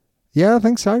 Yeah, I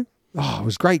think so. Oh, it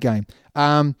was a great game.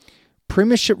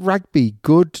 Premiership rugby,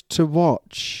 good to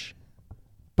watch,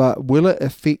 but will it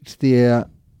affect their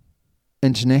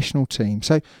international team?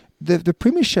 So the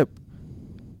Premiership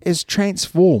is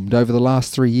transformed over the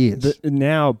last 3 years.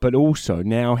 But also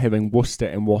now having Worcester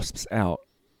and Wasps out,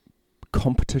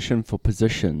 competition for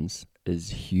positions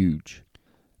is huge.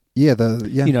 Yeah.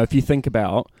 You know, if you think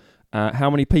about how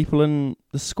many people in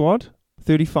the squad,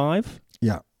 35?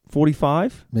 Yeah.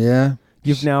 45? Yeah.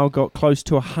 You've now got close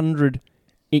to 100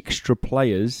 extra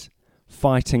players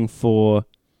fighting for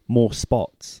more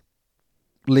spots.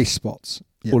 Less spots.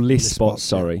 Yeah, or less spots,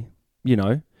 sorry. Yeah. You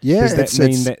know? Yeah, does that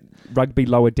mean that rugby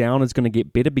lower down is going to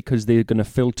get better because they're going to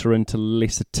filter into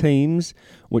lesser teams,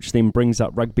 which then brings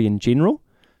up rugby in general?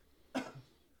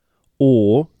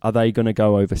 Or are they going to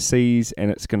go overseas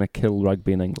and it's going to kill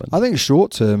rugby in England? I think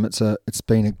short term it's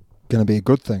going to be a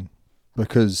good thing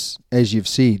because, as you've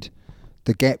said,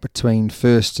 the gap between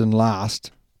first and last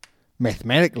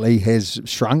mathematically has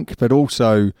shrunk, but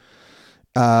also,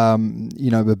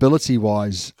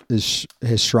 ability-wise has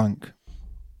shrunk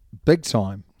big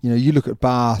time. You know, you look at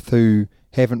Bath, who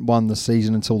haven't won the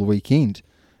season until the weekend.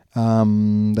 They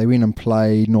went and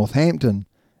played Northampton,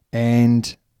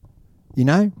 and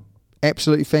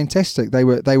absolutely fantastic. They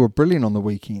were brilliant on the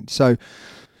weekend. So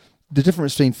the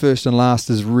difference between first and last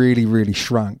has really, really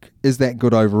shrunk. Is that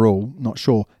good overall? Not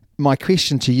sure. My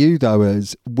question to you, though,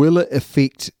 is will it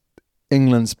affect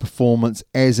England's performance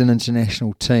as an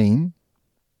international team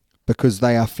because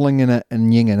they are flinging it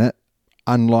and yinging it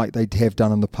unlike they have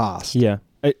done in the past? Yeah.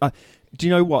 Do you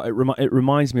know what? It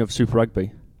reminds me of Super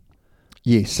Rugby.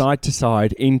 Yes. Side to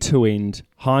side, end to end,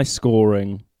 high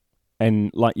scoring,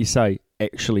 and like you say,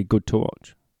 actually good to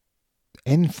watch.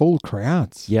 And full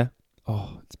crowds. Yeah.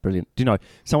 Oh, it's brilliant. Do you know,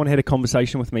 someone had a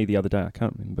conversation with me the other day. I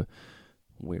can't remember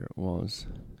where it was.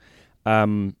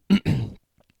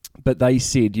 But they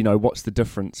said, what's the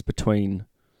difference between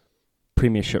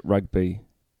Premiership Rugby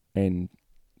and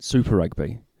Super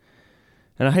Rugby?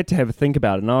 And I had to have a think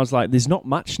about it, and I was like, there's not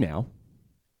much now.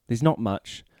 There's not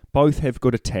much. Both have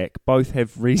good attack. Both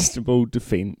have reasonable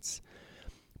defence.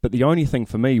 But the only thing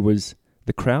for me was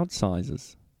the crowd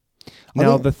sizes.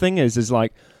 Now, the thing is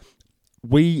like,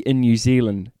 we in New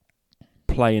Zealand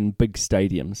play in big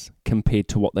stadiums compared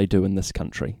to what they do in this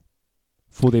country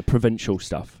for their provincial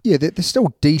stuff. Yeah, they're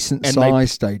still decent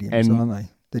size stadiums, aren't they?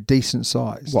 They're decent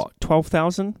size. What,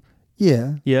 12,000?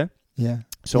 Yeah. Yeah? Yeah.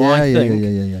 So I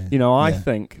think, I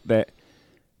think that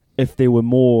if there were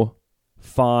more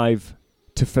 5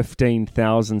 to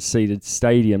 15,000 seated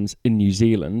stadiums in New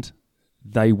Zealand,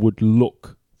 they would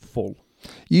look full.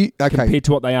 Compared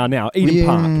to what they are now. Eden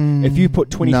Park. If you put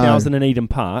 20,000 in Eden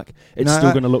Park, it's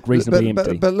still going to look reasonably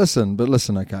empty. But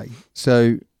listen, okay.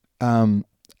 So,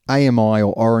 AMI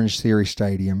or Orange Theory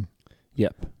Stadium.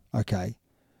 Yep. Okay.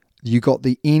 You got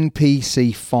the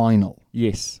NPC final.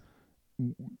 Yes.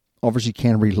 Obviously,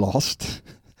 Canterbury lost,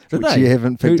 which they? you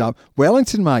haven't picked up.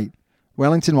 Wellington, mate.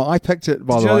 I picked it,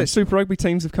 by the way. Did you know that Super Rugby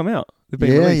teams have come out? They've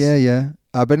been released. Yeah.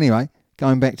 But anyway,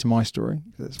 going back to my story,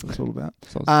 that's what it's all about.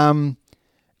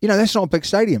 That's not a big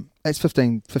stadium. That's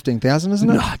 15,000, isn't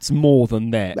it? No, it's more than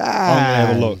that.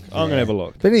 I'm going to have a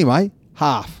look. But anyway,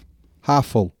 half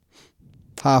full.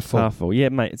 Half full. Yeah,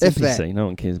 mate, it's If NPC. that. No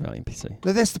one cares about NPC.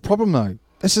 But that's the problem, though.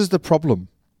 This is the problem.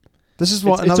 This is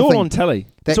what It's another all thing. on telly.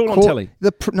 It's all on caught- telly.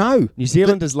 No, New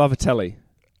Zealanders love a telly.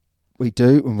 we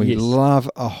do, and we Yes. love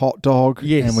a hot dog,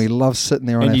 Yes. and we love sitting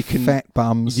there on And our you can- fat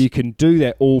bums. You can do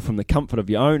that all from the comfort of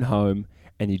your own home,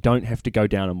 and you don't have to go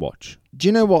down and watch. Do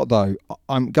you know what, though?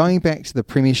 I'm going back to the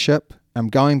Premiership. I'm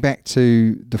going back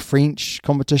to the French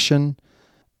competition.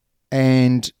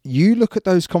 And you look at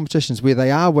those competitions where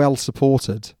they are well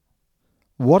supported.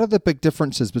 What are the big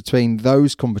differences between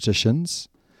those competitions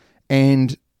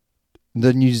and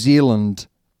the New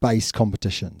Zealand-based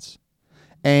competitions?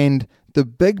 And the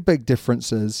big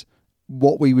difference is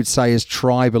what we would say is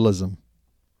tribalism.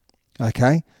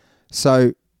 Okay?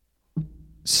 So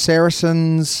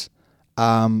Saracens,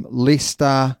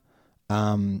 Leicester,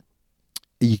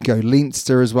 you can go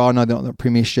Leinster as well. I know they're not the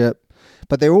Premiership,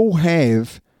 but they all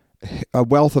have a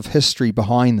wealth of history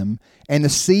behind them, and the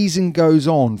season goes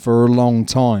on for a long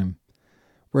time.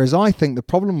 Whereas I think the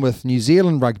problem with New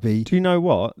Zealand rugby, Do you know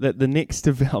what? That the next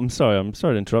event. I'm sorry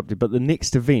to interrupt you, but the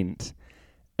next event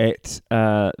at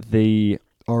the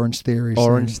Orange Theory,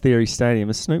 Orange Theory Stadium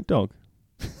is Snoop Dogg.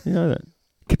 You know that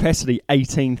capacity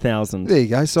 18,000. There you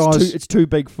go. So It's too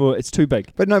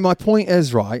big. But no, my point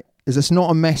is is it's not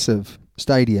a massive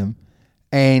stadium,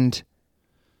 and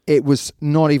it was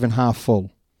not even half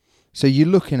full. So you're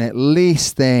looking at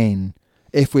less than,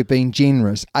 if we're being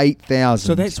generous, 8,000.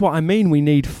 So that's what I mean. We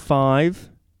need 5.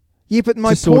 Yeah, but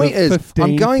my to sort point of is,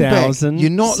 I'm going back. 15,000 You're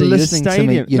not seater listening to me.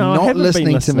 stadium. You're No, I not haven't been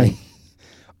listening to me. listening.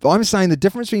 But I'm saying the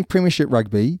difference between Premiership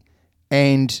rugby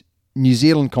and New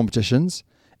Zealand competitions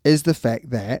is the fact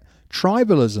that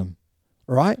tribalism,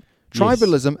 right?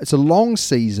 Tribalism, it's a long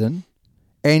season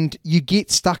and you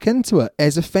get stuck into it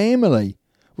as a family.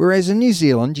 Whereas in New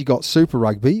Zealand, you got Super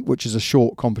Rugby, which is a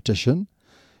short competition.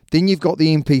 Then you've got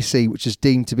the NPC, which is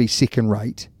deemed to be second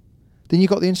rate. Then you've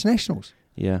got the internationals.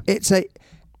 Yeah.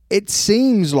 It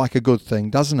seems like a good thing,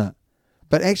 doesn't it?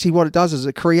 But actually what it does is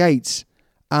it creates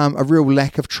a real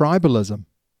lack of tribalism.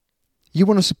 You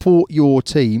want to support your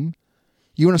team.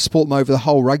 You want to support them over the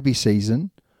whole rugby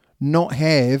season, not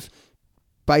have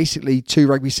basically 2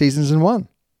 rugby seasons in one.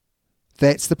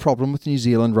 That's the problem with New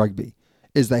Zealand rugby,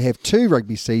 is they have 2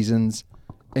 rugby seasons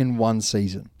in one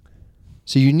season.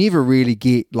 So you never really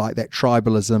get like that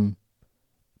tribalism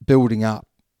building up.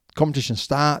 Competition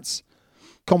starts,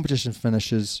 competition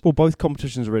finishes. Well, both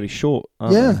competitions are really short,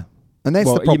 aren't Yeah. they? And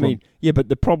that's the problem. But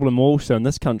the problem also in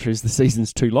this country is the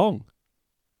season's too long.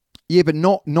 Yeah, but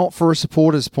not for a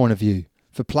supporter's point of view.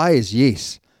 For players,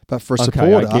 yes. But for a Okay,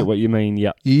 supporter, I get what you mean,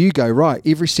 yeah. you go, right,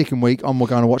 every second week I'm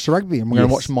going to watch the rugby and we're going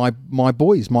to Yes. watch my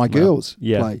boys, my girls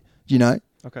play. You know?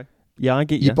 Okay. Yeah, I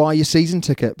get You buy your season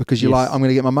ticket because you're Yes. like, I'm going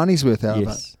to get my money's worth out of it.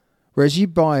 Yes. Whereas you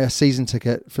buy a season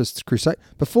ticket for Crusade,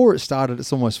 before it started,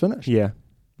 it's almost finished. Yeah.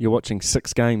 You're watching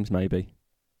 6 games maybe.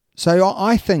 So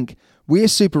I think where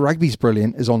Super Rugby's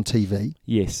brilliant is on TV.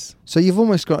 Yes. So you've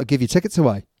almost got to give your tickets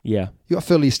away. Yeah. You've got to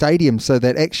fill your stadium so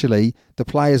that actually the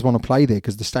players want to play there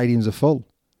because the stadiums are full.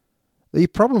 The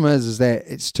problem is that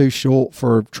it's too short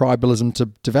for tribalism to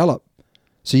develop.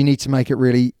 So you need to make it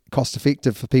really cost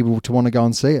effective for people to want to go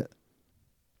and see it.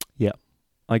 Yeah.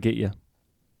 I get you.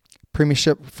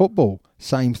 Premiership football,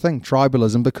 same thing,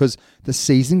 tribalism, because the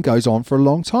season goes on for a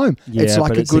long time. Yeah, it's like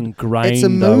but it's ingrained. it's a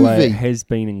though, movie. It has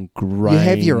been ingrained. You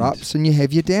have your ups and you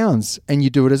have your downs, and you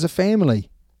do it as a family,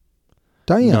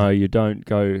 don't you? No, you don't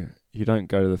go. You don't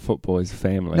go to the football as a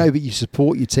family. No, but you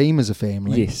support your team as a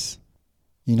family. Yes.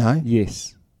 You know?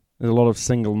 Yes. There's a lot of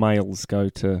single males go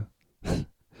to.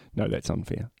 No, that's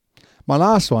unfair. My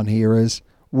last one here is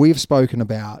we've spoken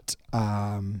about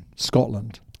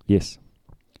Scotland Yes.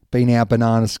 being our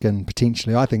banana skin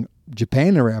potentially. I think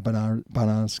Japan are our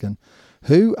banana skin.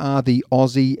 Who are the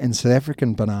Aussie and South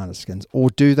African banana skins, or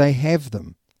do they have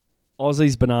them?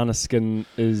 Aussie's banana skin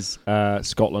is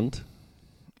Scotland,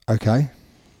 Okay.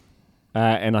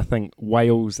 and I think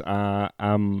Wales are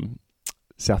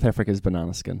South Africa's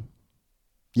banana skin.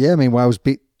 Yeah, I mean, Wales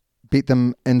beat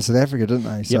them in South Africa, didn't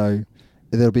they? So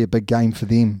that'll be a big game for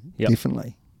them,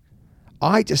 definitely.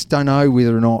 I just don't know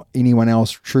whether or not anyone else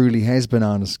truly has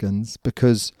banana skins,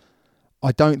 because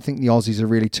I don't think the Aussies are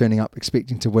really turning up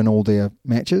expecting to win all their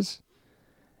matches.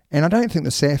 And I don't think the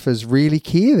Saffers really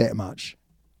care that much.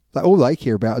 Like, all they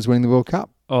care about is winning the World Cup.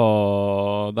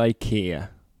 Oh, they care.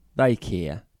 They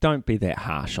care. Don't be that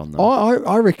harsh on them.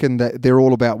 I reckon that they're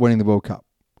all about winning the World Cup.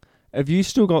 Have you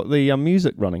still got the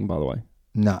music running, by the way?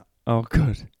 No. Oh,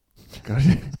 good.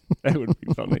 Good. That would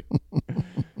be funny.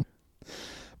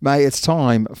 Mate, it's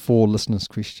time for listeners'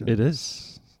 questions. It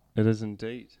is. It is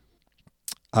indeed.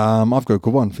 I've got a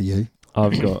good one for you.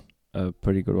 I've got a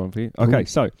pretty good one for you. Okay,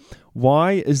 so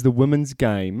why is the women's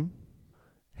game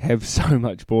have so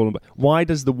much ball? Why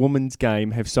does the women's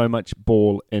game have so much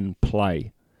ball in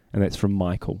play? And that's from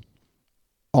Michael.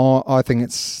 I think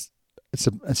it's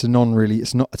a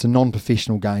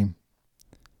non-professional game,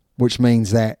 which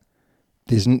means that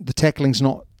the tackling's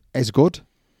not as good,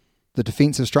 the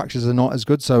defensive structures are not as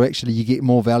good, so actually you get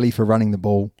more value for running the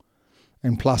ball,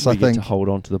 and plus I think to hold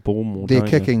on to the ball more. They're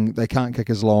kicking; they can't kick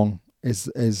as long as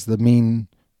the men.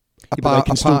 But they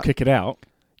can still kick it out.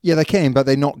 Yeah, they can, but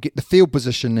they not get the field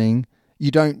positioning.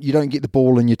 You don't get the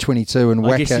ball in your 22 and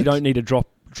whack it. I guess you don't need to drop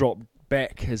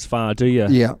back as far, do you?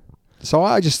 Yeah. So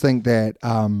I just think that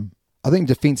I think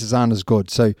defences aren't as good.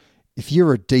 So if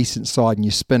you're a decent side and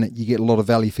you spin it, you get a lot of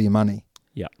value for your money.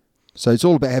 Yeah. So it's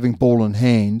all about having ball in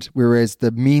hand, whereas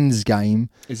the men's game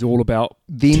is all about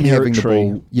them having the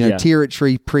ball.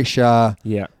 Territory, pressure.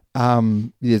 Yeah.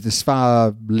 There's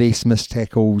far less missed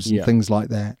tackles and things like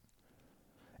that.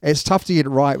 It's tough to get it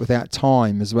right without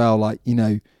time as well. Like,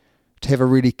 to have a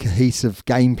really cohesive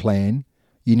game plan,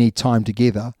 you need time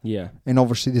together. Yeah. And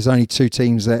obviously there's only 2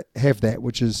 teams that have that,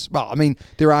 which is,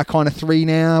 there are kind of 3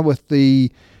 now with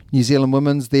the New Zealand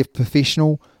women's. They're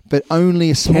professional, but only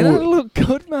a small... Canada look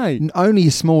good, mate. Only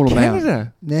a small amount.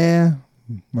 Canada? Yeah,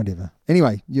 whatever.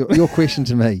 Anyway, your question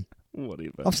to me.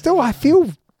 Whatever. I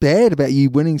feel bad about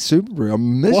you winning Subaru.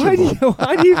 I'm miserable.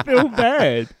 Why do you feel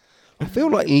bad? I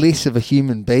feel like less of a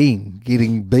human being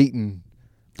getting beaten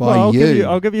by you.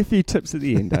 I'll give you a few tips at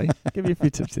the end, eh? Give you a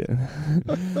few tips there.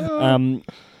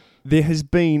 There has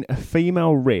been a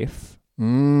female ref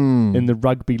in the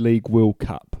Rugby League World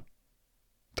Cup.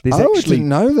 I didn't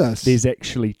know this. There's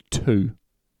actually 2.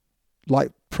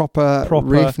 Like proper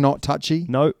ref, not touchy?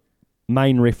 No,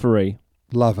 main referee.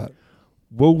 Love it.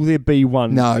 Will there be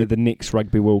one at the next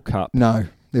Rugby World Cup? No,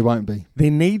 there won't be.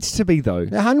 There needs to be, though.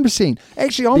 100%.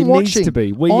 Actually, I'm watching. Needs to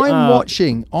be. I'm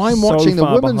watching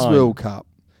the Women's World Cup,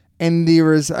 and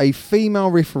there is a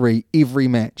female referee every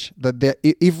match.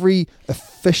 Every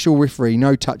official referee,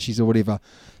 no touchies or whatever,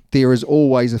 there is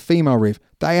always a female ref.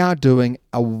 They are doing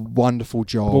a wonderful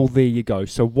job. Well, there you go.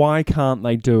 So why can't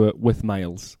they do it with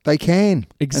males? They can.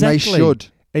 Exactly. And they should.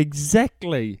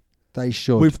 Exactly. They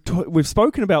should. We've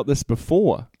spoken about this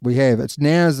before. We have. It's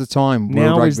now's the time.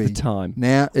 Now is the time.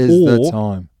 Now is the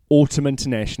time. Autumn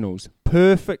internationals.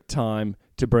 Perfect time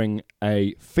to bring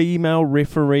a female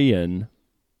referee in.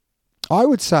 I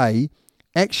would say,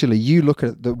 actually, you look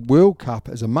at the World Cup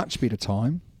as a much better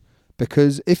time,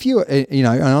 because if you're, and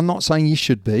I'm not saying you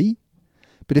should be,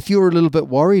 but if you're a little bit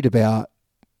worried about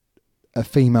a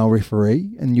female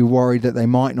referee and you're worried that they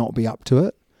might not be up to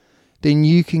it, then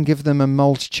you can give them a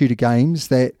multitude of games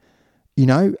that,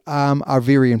 are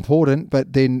very important.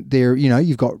 But then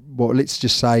you've got, let's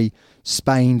just say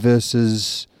Spain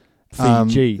versus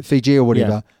Fiji or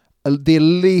whatever. Yeah. They're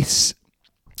less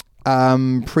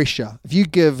pressure. If you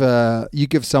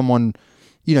give someone,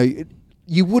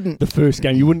 you wouldn't... The first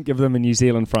game, you wouldn't give them a New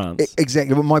Zealand-France.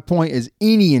 Exactly. But my point is,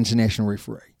 any international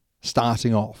referee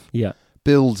starting off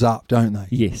builds up, don't they?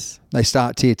 Yes. They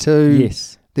start tier 2.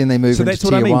 Yes. Then they move into tier 1. So that's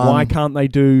what I mean. Why can't they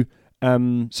do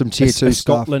some tier 2 stuff?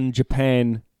 Scotland,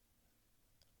 Japan,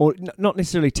 or not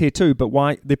necessarily tier 2, but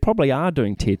why they probably are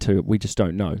doing tier 2. We just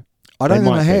don't know. I don't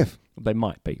think they have. They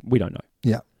might be. We don't know.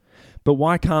 Yeah. But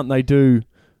why can't they do,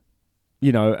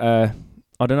 I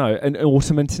don't know, an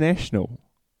Autumn International?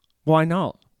 Why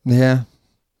not? Yeah.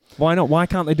 Why not? Why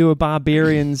can't they do a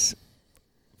Barbarians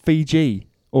Fiji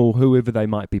or whoever they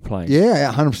might be playing?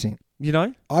 Yeah, 100%.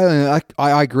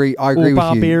 I agree. I agree with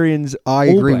Barbarians, you. I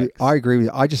agree with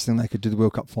you. I just think they could do the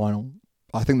World Cup final.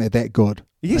 I think they're that good.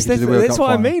 Yes, that's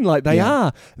what I mean. Like, they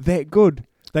are that good.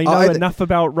 They know enough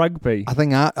about rugby. I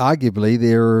think arguably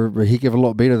they're a heck of a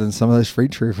lot better than some of those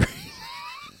French referees.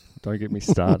 Don't get me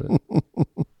started.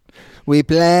 We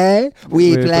play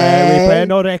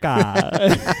no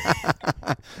record.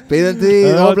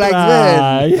 Penalty, All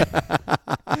Blacks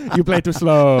win. You play too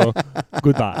slow.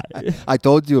 Goodbye. I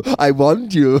told you, I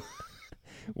warned you.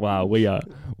 Wow, we are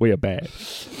bad.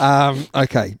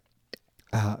 Okay.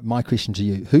 My question to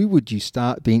you: who would you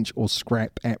start, bench, or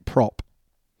scrap at prop?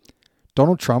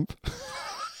 Donald Trump,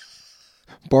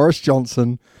 Boris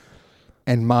Johnson,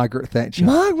 and Margaret Thatcher.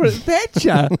 Margaret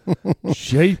Thatcher?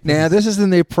 Sheep. Now, this is in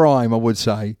their prime, I would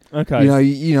say. Okay.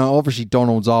 Obviously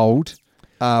Donald's old.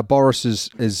 Boris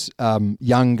is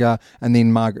younger. And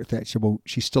then Margaret Thatcher, well,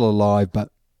 she's still alive, but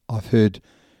I've heard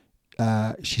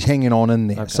she's hanging on in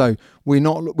there. Okay. So we're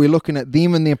looking at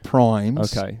them in their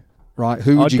primes. Okay. Right?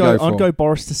 Who would you go for? I'd go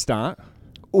Boris to start.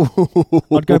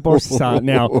 I'd go Boris to start.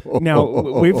 Now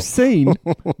we've seen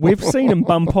him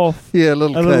bump off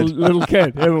little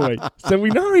kid, haven't we? So we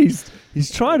know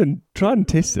he's tried and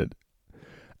tested.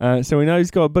 So we know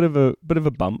he's got a bit of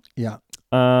a bump. Yeah.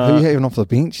 Who are you having off the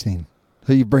bench then?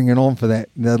 Who are you bringing on for the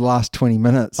last 20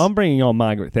 minutes? I'm bringing on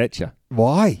Margaret Thatcher.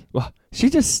 Why? Well, she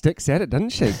just sticks at it, doesn't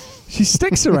she? She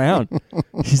sticks around.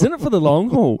 She's in it for the long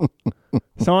haul.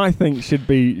 So I think should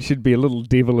be a little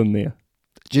devil in there.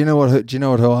 Do you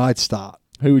know who I'd start?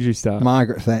 Who would you start?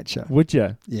 Margaret Thatcher. Would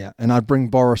you? Yeah, and I'd bring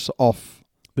Boris off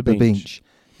the bench.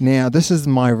 Now, this is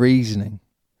my reasoning.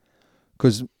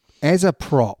 Because as a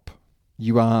prop,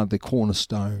 you are the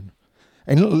cornerstone.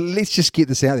 And let's just get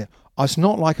this out there. It's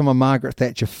not like I'm a Margaret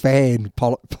Thatcher fan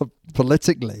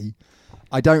politically.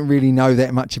 I don't really know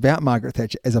that much about Margaret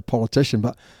Thatcher as a politician,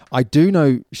 but I do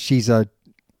know she's a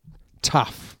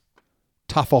tough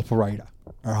operator,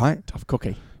 all right? Tough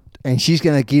cookie. And she's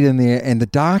going to get in there, and the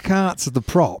dark arts of the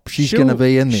prop, she's going to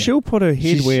be in there. She'll put her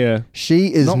head where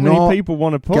she is not many people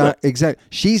want to put it. Exactly.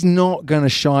 She's not going to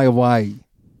shy away,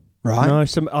 right? No,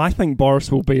 I think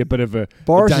Boris will be a bit of a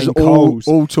Boris Dane is Coles.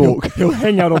 all talk. He'll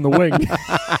hang out on the wing.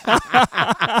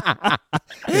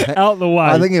 Out the way.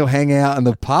 I think he'll hang out in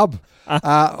the pub.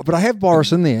 But I have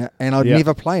Boris in there, and I'd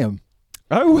never play him.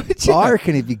 Oh, would you? I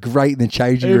reckon he'd be great in the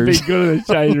changing rooms. He'd be good in the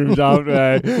changing rooms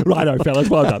after. Righto, fellas,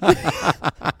 well done.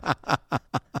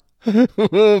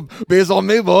 Beers on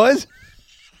me, boys.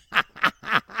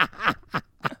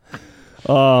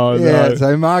 Oh, yeah, no.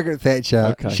 so Margaret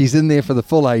Thatcher, she's in there for the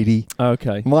full 80.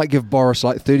 Okay. Might give Boris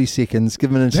like 30 seconds,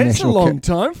 give him an international That's a long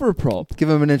time for a prop. Give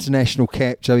him an international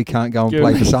cap so he can't go and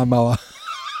play for Samoa.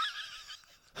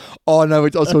 Oh, no, I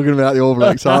was talking about the All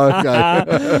Blacks. Oh,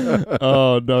 okay.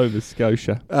 Oh, Nova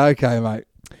Scotia. Okay, mate.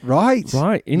 Right.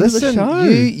 End of the show.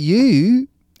 You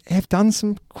have done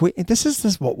some This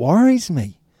is what worries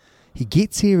me. He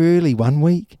gets here early one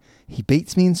week. He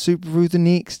beats me in Subaru the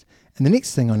next. And the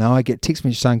next thing I know, I get text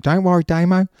message saying, "Don't worry,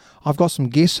 Damo, I've got some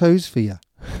guess who's for you."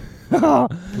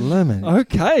 Blimey.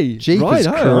 Okay. Jeepers right.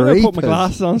 I'm going to put my creepers.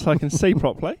 glasses on so I can see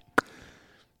properly.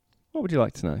 What would you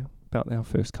like to know about our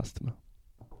first customer?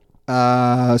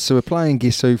 So we're playing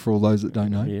Guess Who for all those that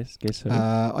don't know. Yes, guess who?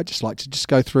 I'd just like to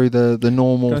go through the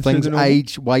normal things,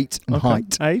 age, weight and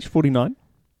height. Age, 49.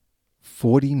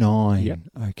 49. Yep.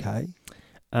 Okay.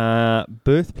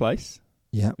 Birthplace.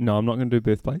 Yeah. No, I'm not going to do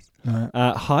birthplace. No.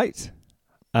 Height.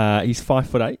 He's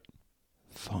 5'8".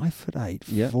 5'8".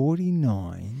 Yep.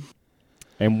 49.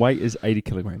 And weight is 80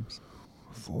 kilograms.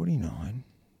 49.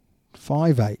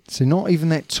 5'8". So not even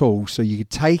that tall. So you could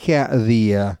take out of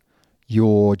the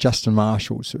your Justin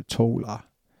Marshall, so taller.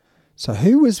 So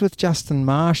who was with Justin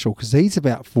Marshall? Because he's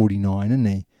about 49, isn't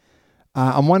he?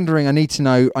 I'm wondering. I need to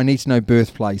know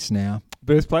birthplace now.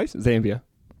 Birthplace, Zambia.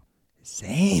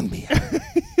 Zambia.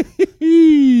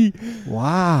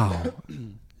 Wow.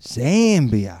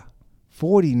 Zambia.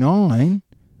 49.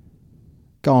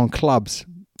 Go on, clubs.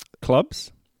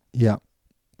 Clubs. Yeah.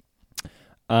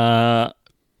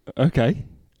 Okay.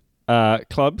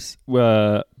 Clubs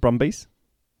were Brumbies,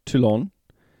 Toulon,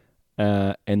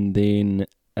 and then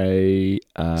a... it's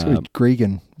got to be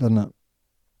Gregan, doesn't it?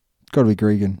 It's got to be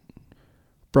Gregan.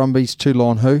 Brumbies,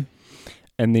 Toulon, who?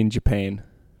 And then Japan.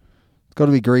 It's got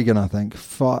to be Gregan, I think.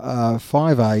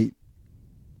 5'8",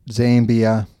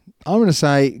 Zambia. I'm going to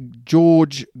say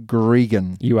George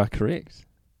Gregan. You are correct.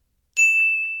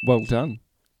 Well done.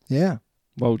 Yeah.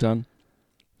 Well done.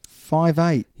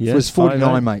 5'8". Yes, It was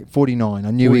 49, 5'8". mate. 49.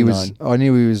 I knew he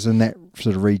was in that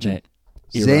sort of region. That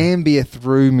era. Zambia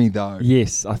threw me though.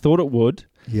 Yes, I thought it would.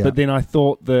 Yeah. But then I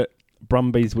thought that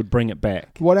Brumbies would bring it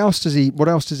back. What else does he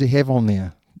have on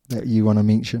there that you want to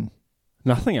mention?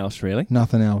 Nothing else really.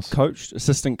 Nothing else.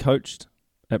 Assistant coached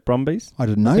at Brumbies. I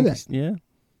didn't know that. Yeah.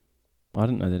 I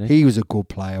didn't know that either. He was a good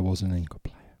player, wasn't he? Good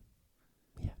player.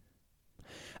 Yeah.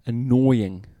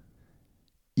 Annoying.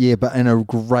 Yeah, but in a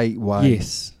great way.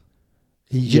 Yes.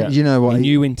 You know what? He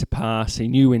knew when to pass. He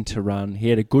knew when to run. He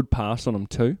had a good pass on him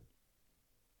too.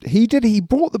 He did. He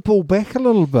brought the ball back a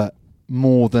little bit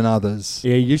more than others.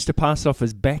 Yeah, he used to pass off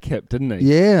his back hip, didn't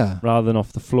he? Yeah. Rather than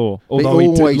off the floor. Although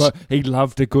he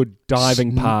loved a good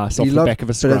diving pass off the back of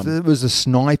a scrum. But it was a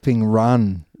sniping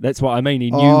run. That's what I mean. He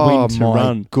knew when to run.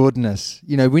 Oh, my goodness.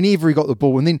 You know, whenever he got the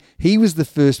ball, and then he was the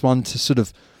first one to sort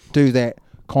of do that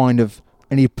kind of,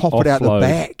 and he'd pop it out the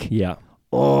back. Yeah.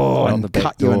 Oh, Right and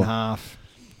cut you in half.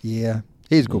 Yeah.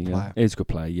 He's a good player. He's a good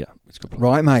player, yeah. He's a good player.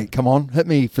 Right, mate. Come on. Hit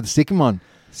me for the second one.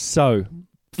 So,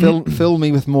 Fill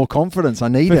me with more confidence. I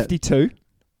need 52. it.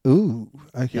 Ooh,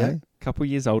 okay. Yeah, couple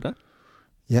years older.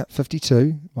 Yeah,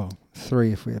 52. Well,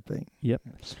 3 if we have been. Yep.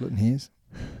 Splitting hairs.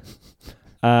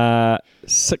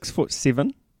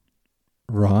 6'7".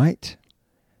 Right.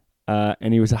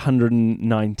 And he was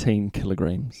 119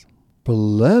 kilograms.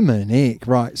 Blimmin' heck.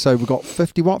 Right, so we've got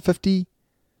 50 what? 50?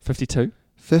 52.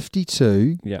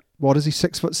 52. Yeah. What is he,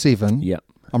 6'7"? Yeah.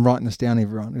 I'm writing this down,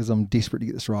 everyone, because I'm desperate to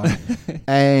get this right.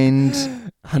 And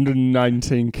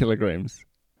 119 kilograms.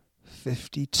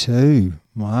 52.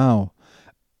 Wow.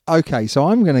 Okay, so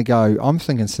I'm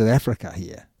thinking South Africa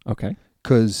here. Okay.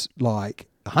 Because,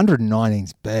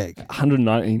 119's big.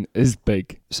 119 is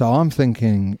big. So I'm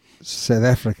thinking South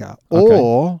Africa. Okay.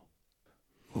 Or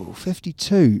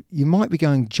 52, you might be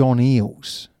going John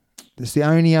Eales. That's the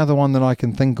only other one that I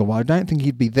can think of. I don't think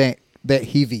he'd be that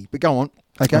heavy. But go on.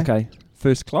 Okay.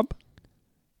 First club?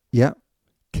 Yeah.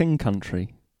 King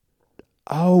Country.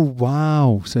 Oh,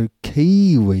 wow. So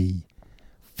Kiwi.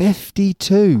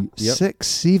 52. Yep.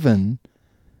 6'7".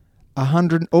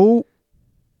 100. Oh.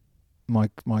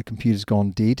 My computer's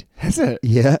gone dead. Has it?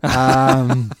 Yeah.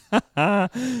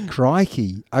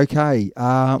 Crikey. Okay.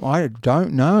 I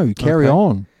don't know. Carry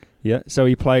on. Yeah. So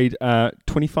he played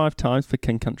 25 times for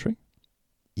King Country.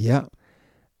 Yeah.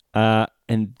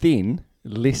 And then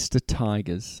Leicester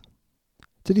Tigers.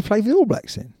 Did he play for the All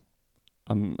Blacks then?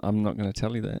 I'm not going to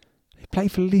tell you that. He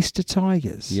played for Leicester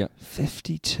Tigers. Yeah.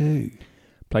 52.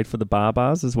 Played for the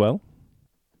Barbars as well.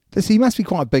 He must be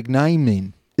quite a big name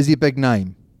then. Is he a big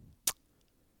name?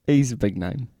 He's a big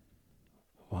name.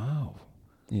 Wow.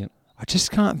 Yeah. I just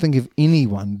can't think of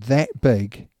anyone that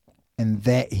big and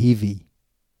that heavy.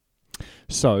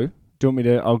 So, do you want me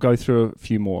to... I'll go through a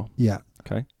few more. Yeah.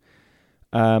 Okay.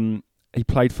 He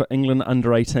played for England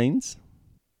under-18s.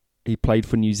 He played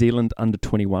for New Zealand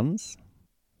under-21s.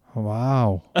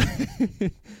 Wow.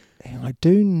 I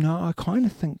do know. I kind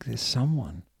of think there's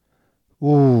someone.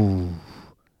 Ooh.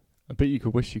 I bet you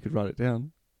could wish you could write it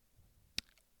down.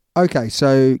 Okay,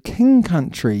 so King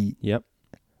Country. Yep.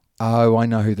 Oh, I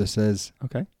know who this is.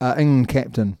 Okay. England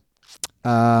captain.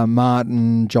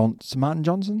 Martin Johnson. Martin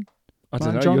Johnson? I don't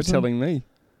Martin know. Johnson? You're telling me.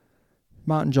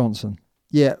 Martin Johnson.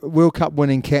 Yeah, World Cup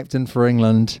winning captain for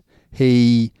England.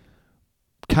 He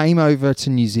came over to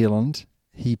New Zealand.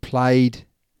 He played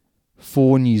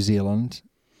for New Zealand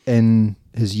in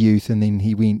his youth, and then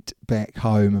he went back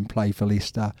home and played for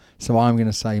Leicester. So I'm going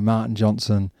to say Martin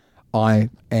Johnson. I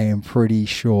am pretty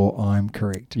sure I'm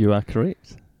correct. You are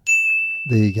correct.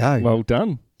 There you go. Well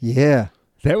done. Yeah.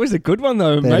 That was a good one,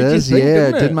 though. That is,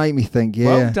 didn't it did make me think, yeah.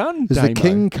 Well done, There's the Damo.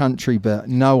 King Country bit,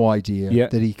 no idea Yeah.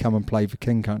 that he come and play for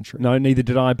King Country. No, neither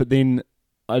did I. But then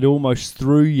I'd almost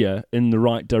threw you in the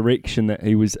right direction that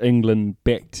he was England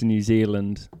back to New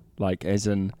Zealand, as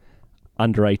in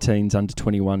under-18s,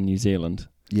 under-21 New Zealand.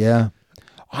 Yeah.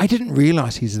 I didn't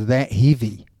realise he's that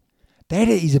heavy.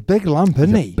 He's a big lump,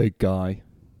 isn't he? Big guy.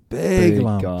 Big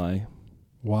lump. Guy.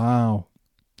 Wow.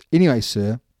 Anyway,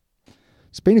 sir,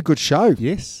 it's been a good show.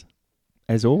 Yes,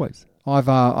 as always.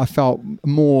 I felt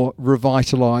more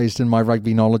revitalised in my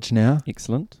rugby knowledge now.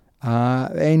 Excellent.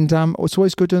 And it's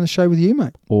always good doing the show with you,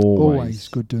 mate. Always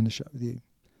good doing the show with you.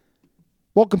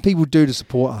 What can people do to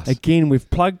support us? Again, we've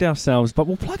plugged ourselves, but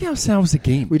we'll plug ourselves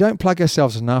again. We don't plug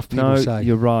ourselves enough, people say. No,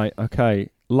 you're right. Okay.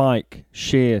 Like,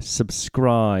 share,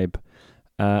 subscribe,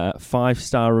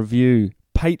 5-star review,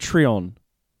 Patreon.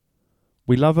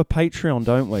 We love a Patreon,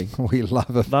 don't we? We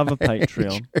love a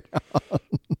Patreon.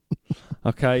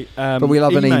 Okay. But we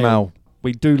love an email.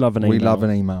 We do love an email. We love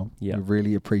an email. Yeah. We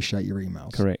really appreciate your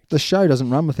emails. Correct. The show doesn't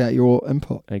run without your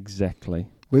input. Exactly.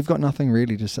 We've got nothing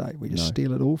really to say. We just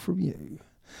steal it all from you.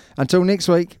 Until next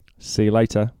week. See you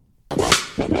later.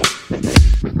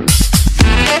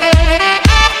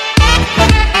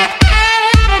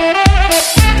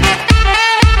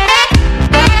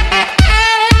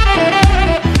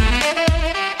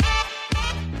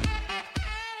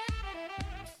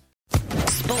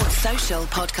 Sports Social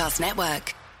Podcast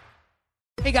Network.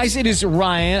 Hey guys, it is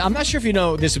Ryan. I'm not sure if you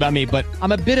know this about me, but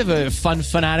I'm a bit of a fun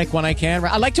fanatic when I can.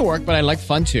 I like to work, but I like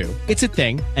fun too. It's a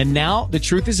thing. And now the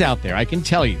truth is out there. I can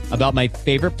tell you about my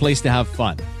favorite place to have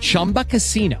fun. Chumba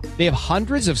Casino. They have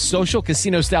hundreds of social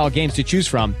casino style games to choose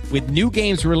from with new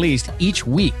games released each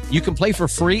week. You can play for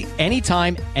free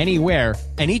anytime, anywhere.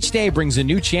 And each day brings a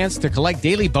new chance to collect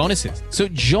daily bonuses. So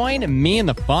join me in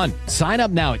the fun. Sign up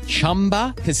now at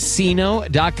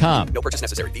ChumbaCasino.com. No purchase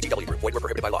necessary. VGW Group. Void where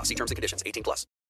prohibited by law. See terms and conditions. 18+.